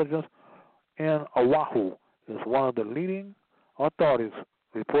Army Intelligence in Oahu is one of the leading authorities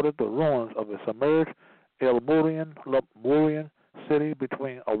reported the ruins of a submerged Lemurian city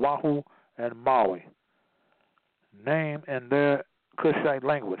between Oahu and Maui. Named in their Kushite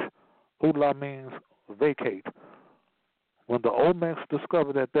language, Ula means vacate. When the Olmecs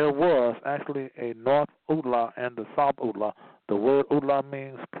discovered that there was actually a North Ula and the South Ula, the word Ula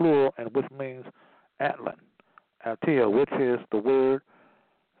means plural and which means Atlan, Altea, which is where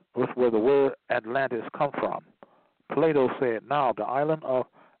the word Atlantis come from. Plato said, now the island of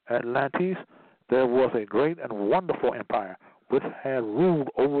Atlantis, there was a great and wonderful empire which had ruled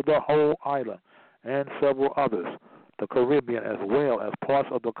over the whole island and several others, the Caribbean as well as parts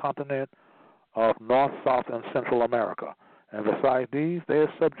of the continent of North, South, and Central America. And besides these, they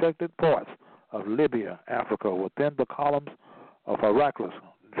subjected parts of Libya, Africa, within the columns of Heraclius,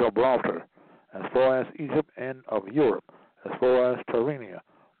 Gibraltar, as far as Egypt, and of Europe, as far as Tyrrhenia.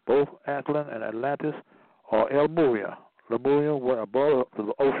 Both Atlan and Atlantis, or Lemuria, were above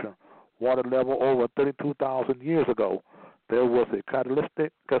the ocean water level over 32,000 years ago. There was a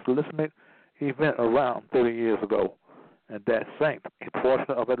catalytic event around 30 years ago, and that sank a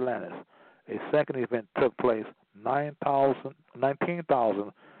portion of Atlantis. A second event took place 19,000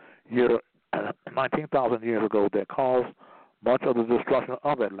 years ago that caused much of the destruction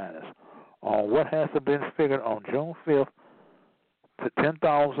of Atlantis. On what has been figured on June 5th,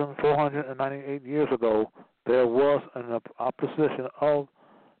 10,498 years ago, there was an opposition of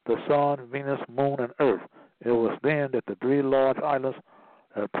the Sun, Venus, Moon, and Earth. It was then that the three large islands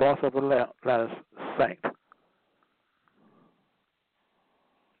and parts of Atlantis sank.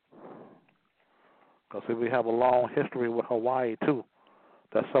 Because we have a long history with Hawaii, too,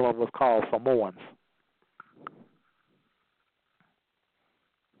 that some of us call Samoans.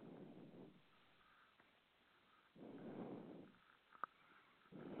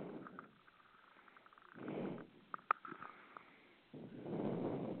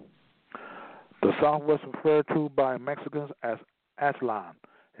 The South was referred to by Mexicans as Aztlan,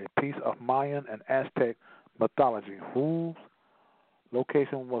 a piece of Mayan and Aztec mythology, whose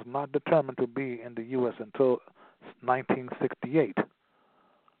location was not determined to be in the U.S. until 1968.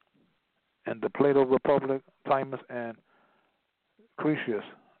 In the Plato Republic, Timus and Cretius,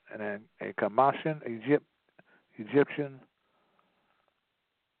 and a Kamatian Egyptian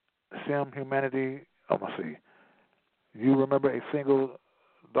Sim humanity. You remember a single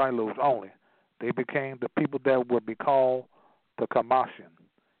deluge only. They became the people that would be called the Kamatian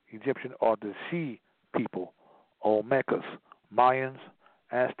Egyptian, or the She people, Olmecas, Mayans,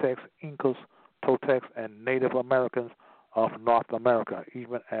 Aztecs, Incas, Toltecs, and Native Americans of North America,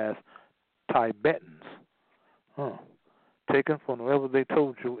 even as Tibetans. Taken from wherever they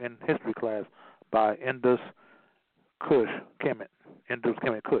told you in history class by Indus Kemet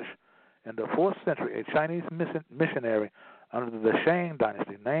Kush. In the 4th century, a Chinese missionary under the Shang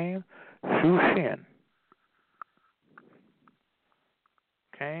dynasty named Xu Xin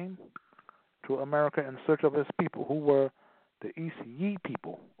came to America in search of his people, who were the East Yi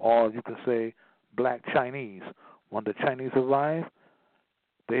people, or you could say Black Chinese. When the Chinese arrived,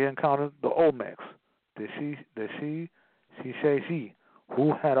 they encountered the Olmecs, the Shi,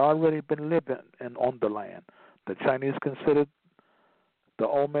 who had already been living on the land. The Chinese considered the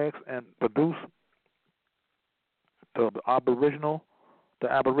Olmecs and produced the Aboriginal. The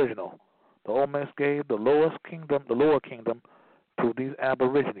Olmecs gave the lower kingdom to these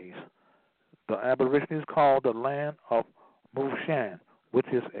Aborigines. The Aborigines called the land of Mushan, which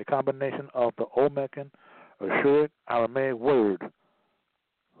is a combination of the Olmecan Ashuric Aramaic word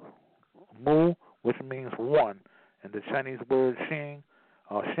Mu, which means one, and the Chinese word Xing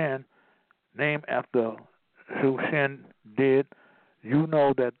or Shen, named after Xu Xin did. You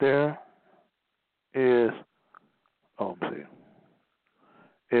know that there is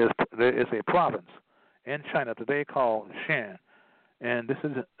a province in China today called Shan. And this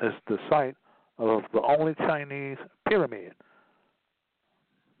is the site of the only Chinese pyramid.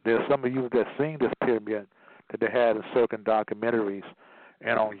 There's some of you that seen this pyramid that they had in certain documentaries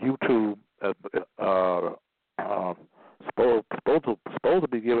and on YouTube, supposed to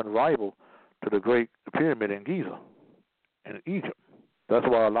be given rival to the Great Pyramid in Giza in Egypt. That's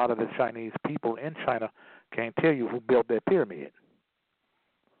why a lot of the Chinese people in China can't tell you who built that pyramid.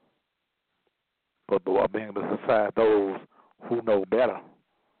 But besides those who know better,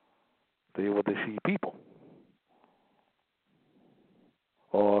 they were the Shi people.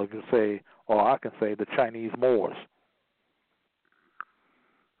 Or I can say the Chinese Moors.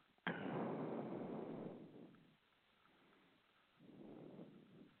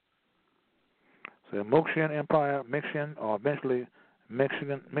 So the Muxian Empire, Mixian, or eventually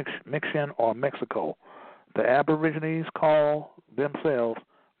Mixian or Mexico. The Aborigines call themselves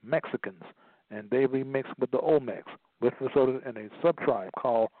Mexicans, and they remixed with the Olmecs, which resulted in a sub-tribe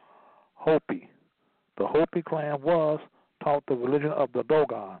called Hopi. The Hopi clan was taught the religion of the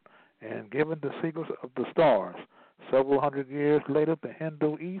Dogon and given the secrets of the stars. Several hundred years later, the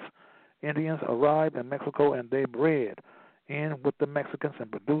Hindu East Indians arrived in Mexico and they bred in with the Mexicans and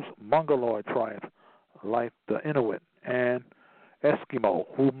produced Mongoloid tribes like the Inuit and Eskimo,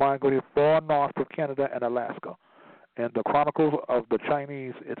 who migrated far north to Canada and Alaska. In the Chronicles of the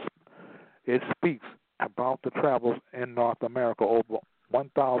Chinese, it speaks about the travels in North America over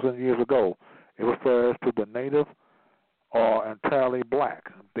 1,000 years ago. It refers to the native or entirely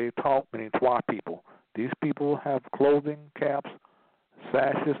black. They talk, meaning Twa people. These people have clothing, caps,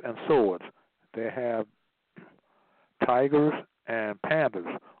 sashes, and swords. They have tigers and panthers,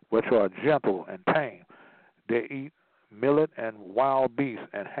 which are gentle and tame. They eat millet and wild beasts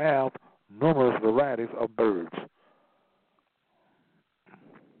and have numerous varieties of birds.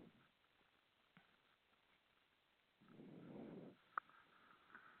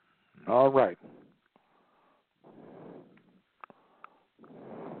 All right.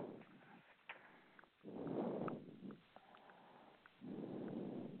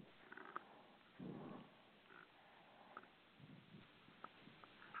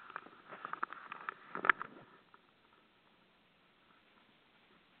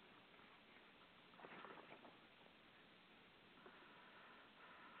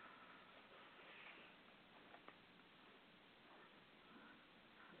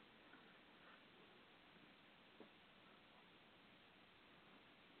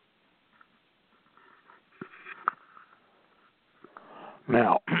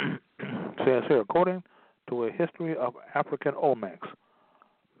 Now, says here, according to a history of African Olmecs,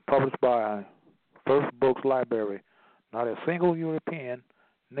 published by First Books Library, not a single European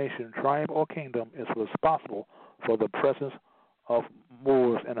nation, tribe, or kingdom is responsible for the presence of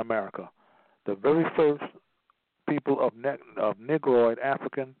Moors in America. The very first people of Negroid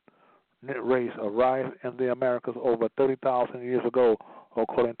African race arrived in the Americas over 30,000 years ago,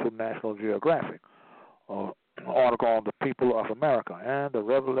 according to National Geographic. Article on the people of America and the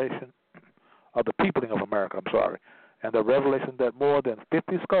revelation of the peopling of America, and the revelation that more than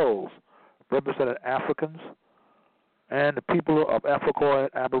 50 skulls represented Africans and the people of Africoid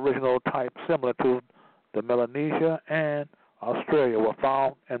Aboriginal type similar to the Melanesia and Australia were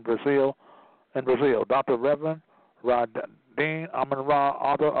found in Brazil. Dr. Reverend Radin Amin-Ra,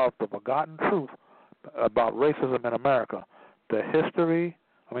 author of The Forgotten Truth About Racism in America, the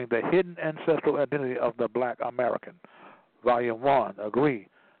hidden ancestral identity of the Black American, Volume 1, agree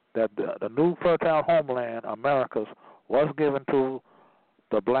that the new fertile homeland, Americas, was given to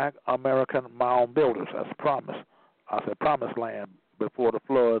the Black American mound builders as promised. Promised land before the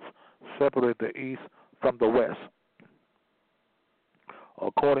floods separated the East from the West.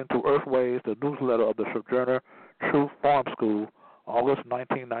 According to Earthways, the newsletter of the Sojourner Truth Farm School, August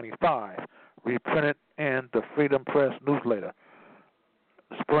 1995, reprinted in the Freedom Press newsletter.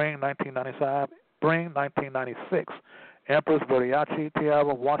 Spring 1996, Empress Variachi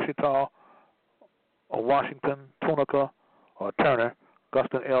Tiara Washita or Washington Tunica or Turner,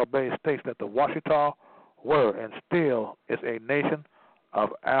 Guston El-Bey states that the Washita were and still is a nation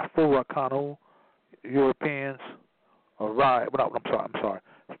of Afro-American Europeans arrived.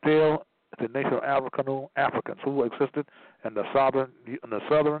 Still the nation of Africans who existed in the southern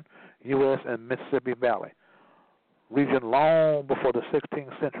U.S. and Mississippi Valley region long before the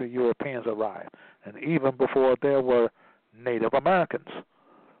 16th century Europeans arrived, and even before there were Native Americans,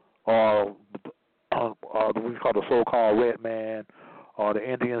 or we call the so-called red man, or the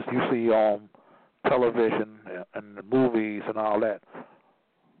Indians you see on television and the movies and all that,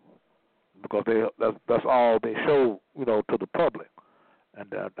 because that's all they show, to the public, and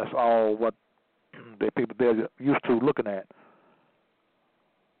that's all what they're used to looking at,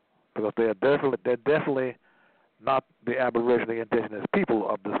 because they're definitely not the Aboriginal indigenous people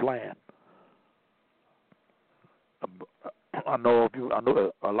of this land. I know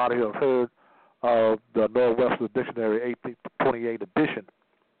a lot of you have heard of the Northwestern Dictionary 1828 edition,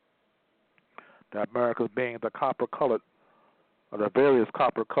 that Americans being the copper-colored, or the various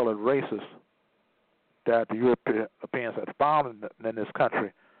copper-colored races that the Europeans had found in this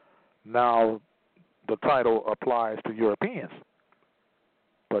country. Now the title applies to Europeans.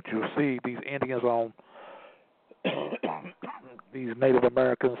 But you see these Indians on these Native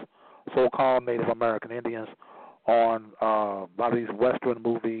Americans, so-called Native American Indians, on a lot of these Western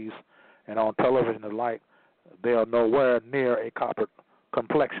movies and on television and the like. They are nowhere near a copper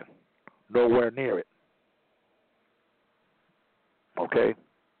complexion. Nowhere near it. Okay?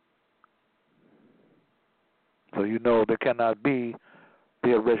 So you know they cannot be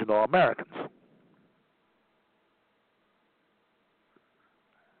the original Americans.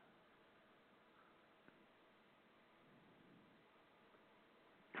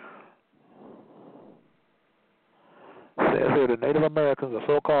 Says here, the Native Americans, the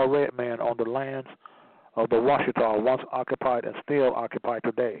so-called red man on the lands of the Washita, once occupied and still occupied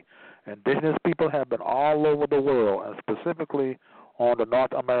today. Indigenous people have been all over the world, and specifically on the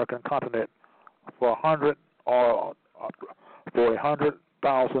North American continent for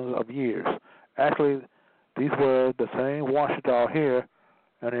 100,000 of years. Actually, these were the same Washita here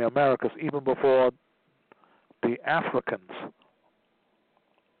in the Americas even before the Africans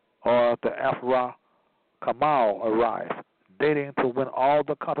or the Afra Kamal arrived, dating to when all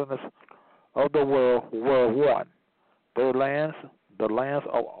the continents of the world were one. Their lands, the lands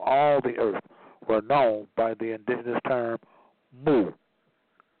of all the earth, were known by the indigenous term Mu.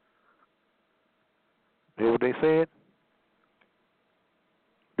 Hear what they said?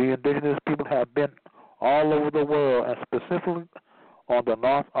 The indigenous people have been all over the world, and specifically on the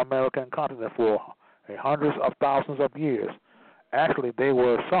North American continent for hundreds of thousands of years. Actually, they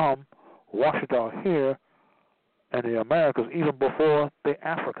were some Washita here in the Americas even before the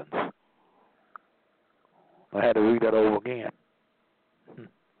Africans. I had to read that over again.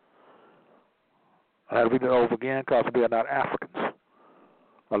 I had to read it over again because we are not Africans.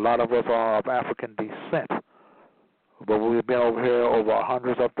 A lot of us are of African descent. But we've been over here over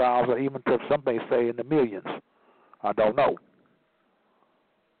hundreds of thousands, even to some may say in the millions. I don't know.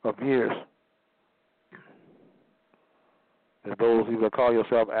 Of years. There's those who call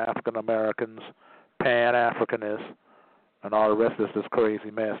yourself African Americans, Pan-Africanists, and all the rest of this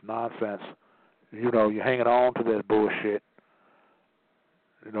crazy mess, nonsense. You know, you're hanging on to this bullshit.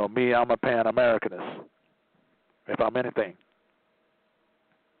 You know, me, I'm a Pan-Americanist, if I'm anything.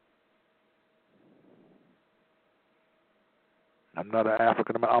 I'm not an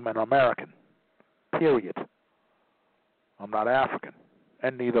African, I'm an American, period. I'm not African,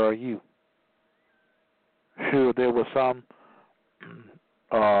 and neither are you. Sure, there were some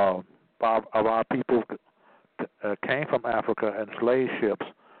of our people came from Africa in slave ships,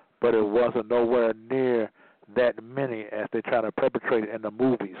 but it wasn't nowhere near that many as they try to perpetrate in the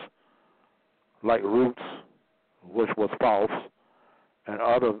movies, like Roots, which was false, and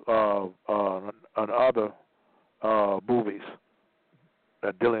other movies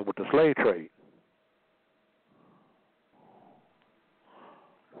that dealing with the slave trade.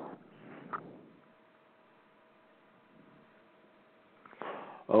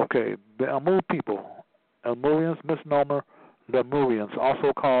 Okay, the Amur people, Amurians, misnomer Lemurians,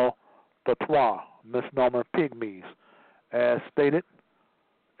 also called the Twa, misnomer Pygmies, as stated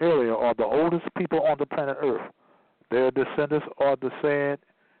earlier, are the oldest people on the planet Earth. Their descendants are the said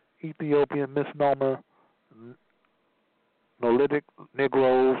Ethiopian misnomer Neolithic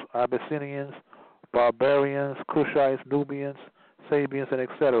Negroes, Abyssinians, Barbarians, Cushites, Nubians, Sabians, and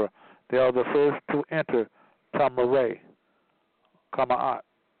etc. They are the first to enter Tamaray, Kamaat,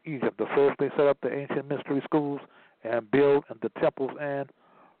 Egypt. The first they set up the ancient mystery schools and build the temples and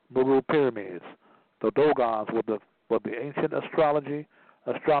Muru pyramids. The Dogons were the ancient astronomy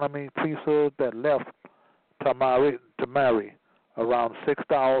priesthood that left Tamari around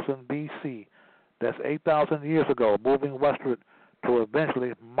 6000 BC. That's 8,000 years ago, moving westward to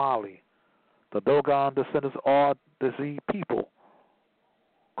eventually Mali. The Dogon descendants are the Z people,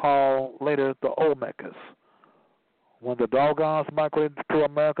 called later the Olmecas. When the Dogons migrated to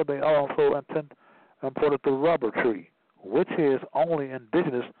America, they also imported the rubber tree, which is only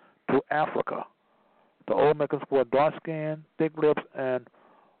indigenous to Africa. The Olmecans were dark-skinned, thick lips, and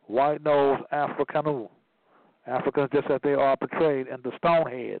white-nosed Africans, just as they are portrayed in the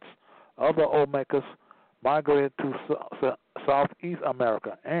Stoneheads. Other Olmecas migrated to Southeast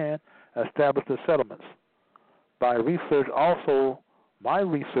America and established the settlements. My research also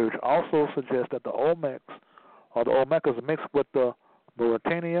suggests that the Olmecs or the Olmecas mixed with the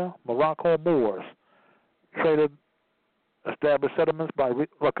Mauritania, Morocco Moors, established settlements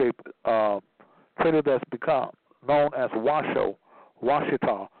traded that's become known as Washo,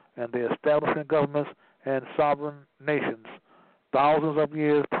 Washita, and the establishing governments and sovereign nations thousands of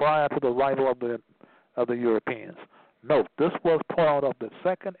years prior to the arrival of the Europeans. Note, this was part of the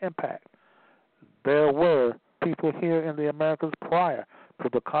second impact. There were people here in the Americas prior to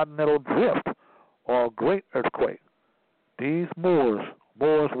the continental drift or great earthquake. These Moors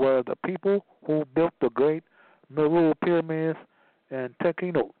were the people who built the great Meru pyramids and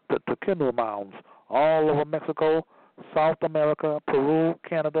Tequino mounds all over Mexico, South America, Peru,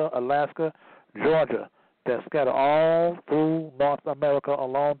 Canada, Alaska, Georgia, that scatter all through North America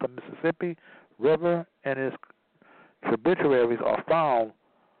along the Mississippi River and its tributaries are found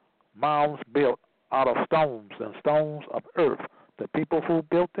mounds built out of stones and stones of earth. The people who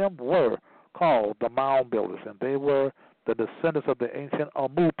built them were called the mound builders, and they were the descendants of the ancient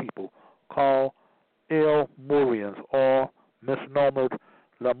Amu people called El-Murians or misnomered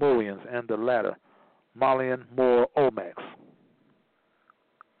Lemurians, and the latter Malian Moor Olmecs.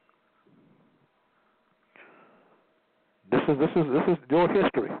 This is your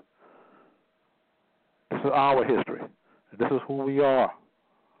history. This is our history. This is who we are.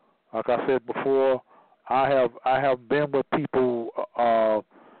 Like I said before, I have been with people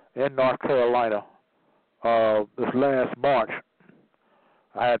in North Carolina this last March.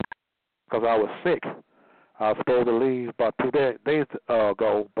 Because I was sick. I was supposed to leave about 2 days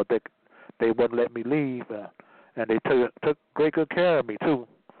ago, but they wouldn't let me leave, and they took great good care of me too.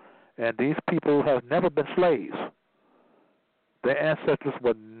 And these people have never been slaves. Their ancestors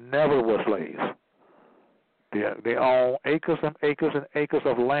never were slaves. They own acres and acres and acres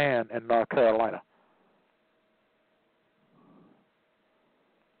of land in North Carolina.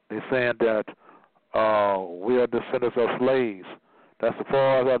 They're saying that we are descendants of slaves. That's as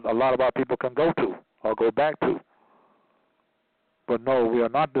far as a lot of our people can go to or go back to. But no, we are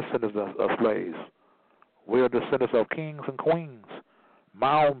not descendants of slaves. We are descendants of kings and queens,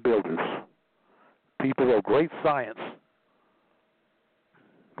 mound builders, people of great science,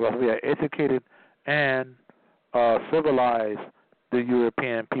 because we are educated and civilized the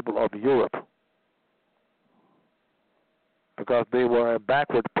European people of Europe, because they were a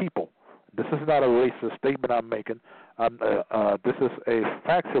backward people. This is not a racist statement I'm making. This is a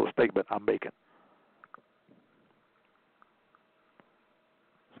factual statement I'm making.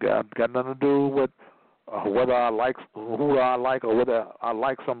 It's got nothing to do with whether I like who I like or whether I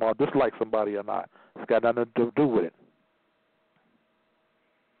like somebody or dislike somebody or not. It's got nothing to do with it.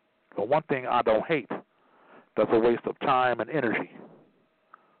 But one thing I don't hate, that's a waste of time and energy.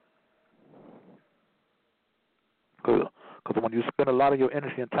 Because when you spend a lot of your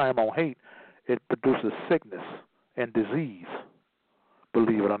energy and time on hate, it produces sickness and disease,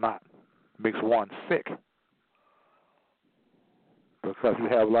 believe it or not. It makes one sick. Because you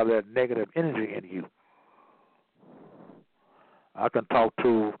have a lot of that negative energy in you. I can talk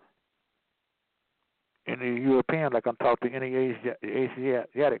to any European, I can talk to any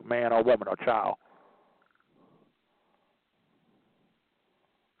Asiatic man or woman or child.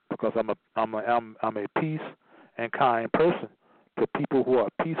 Because I'm a peace and kind person to people who are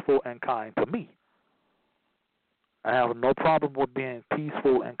peaceful and kind to me. I have no problem with being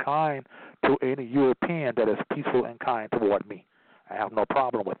peaceful and kind to any European that is peaceful and kind toward me. I have no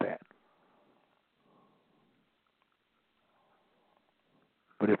problem with that.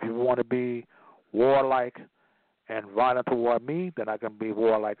 But if you want to be warlike and violent toward me, then I can be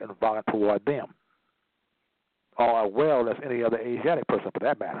warlike and violent toward them. Or as well as any other Asiatic person for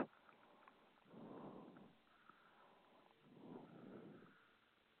that matter.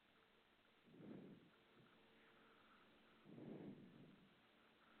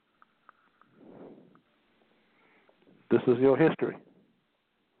 This is your history.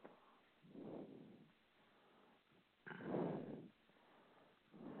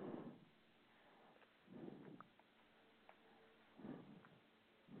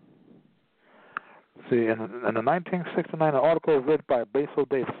 See, in the 1969, an article was written by Basil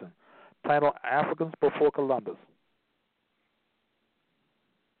Davidson titled Africans Before Columbus.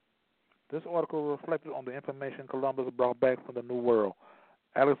 This article reflected on the information Columbus brought back from the New World.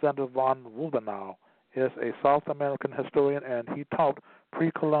 Alexander von Wildenau is a South American historian, and he taught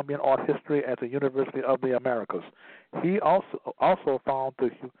pre-Columbian art history at the University of the Americas. He also found the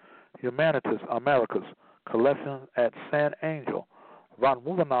Humanities Americas collection at San Angel. Von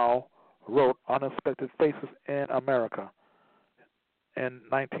Wildenau wrote Unexpected Faces in America. in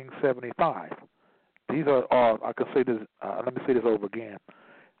 1975. These are I can say this. Let me say this over again.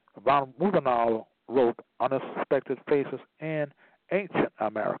 Von Musenal wrote Unsuspected Faces in Ancient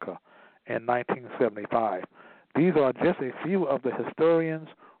America in 1975. These are just a few of the historians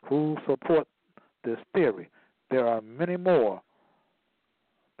who support this theory. There are many more.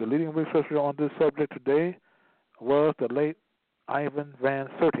 The leading researcher on this subject today was the late Ivan Van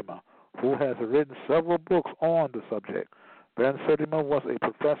Sertima, who has written several books on the subject. Van Sertima was a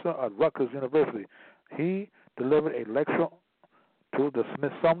professor at Rutgers University. He delivered a lecture to the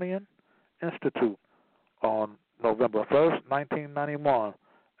Smithsonian Institute on November 1st, 1991,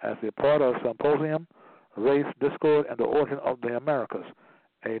 as a part of Symposium, Race, Discord, and the Origin of the Americas,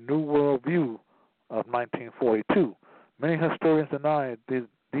 a New World View of 1942. Many historians deny this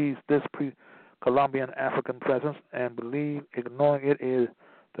pre-Columbian African presence and believe ignoring it is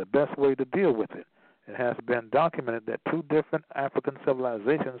the best way to deal with it. It has been documented that two different African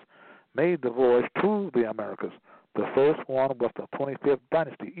civilizations made the voyage to the Americas. The first one was the 25th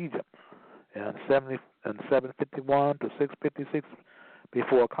dynasty, Egypt, in 751 to 656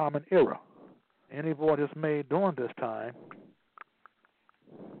 before Common Era. Any voyages made during this time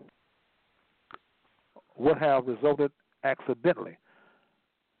would have resulted accidentally.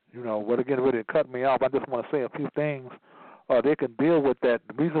 But again, really it cut me off. I just want to say a few things. They can deal with that.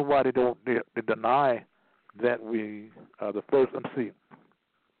 The reason why they deny that we the first. Let's see.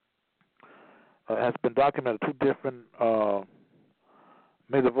 Has been documented two different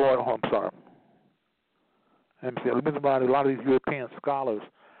made the voyage. Oh, I'm sorry. Let me see. The reason why a lot of these European scholars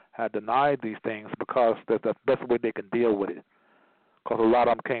have denied these things because that's the best way they can deal with it. Because a lot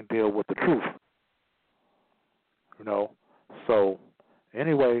of them can't deal with the truth. So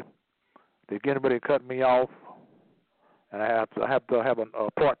anyway, they're getting ready to cut me off, and I have to have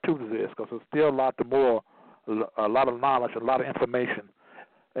a part two to this because there's still a lot of knowledge, a lot of information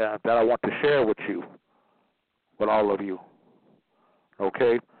that I want to share with you, with all of you.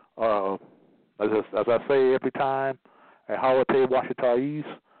 Okay, as I say every time, at Hawate Washita East,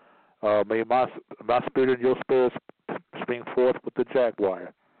 may my spirit and your spirits spring forth with the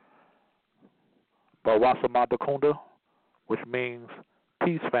jaguar. Bawasama Dakunda, which means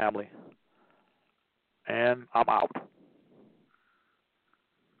peace, family. And I'm out.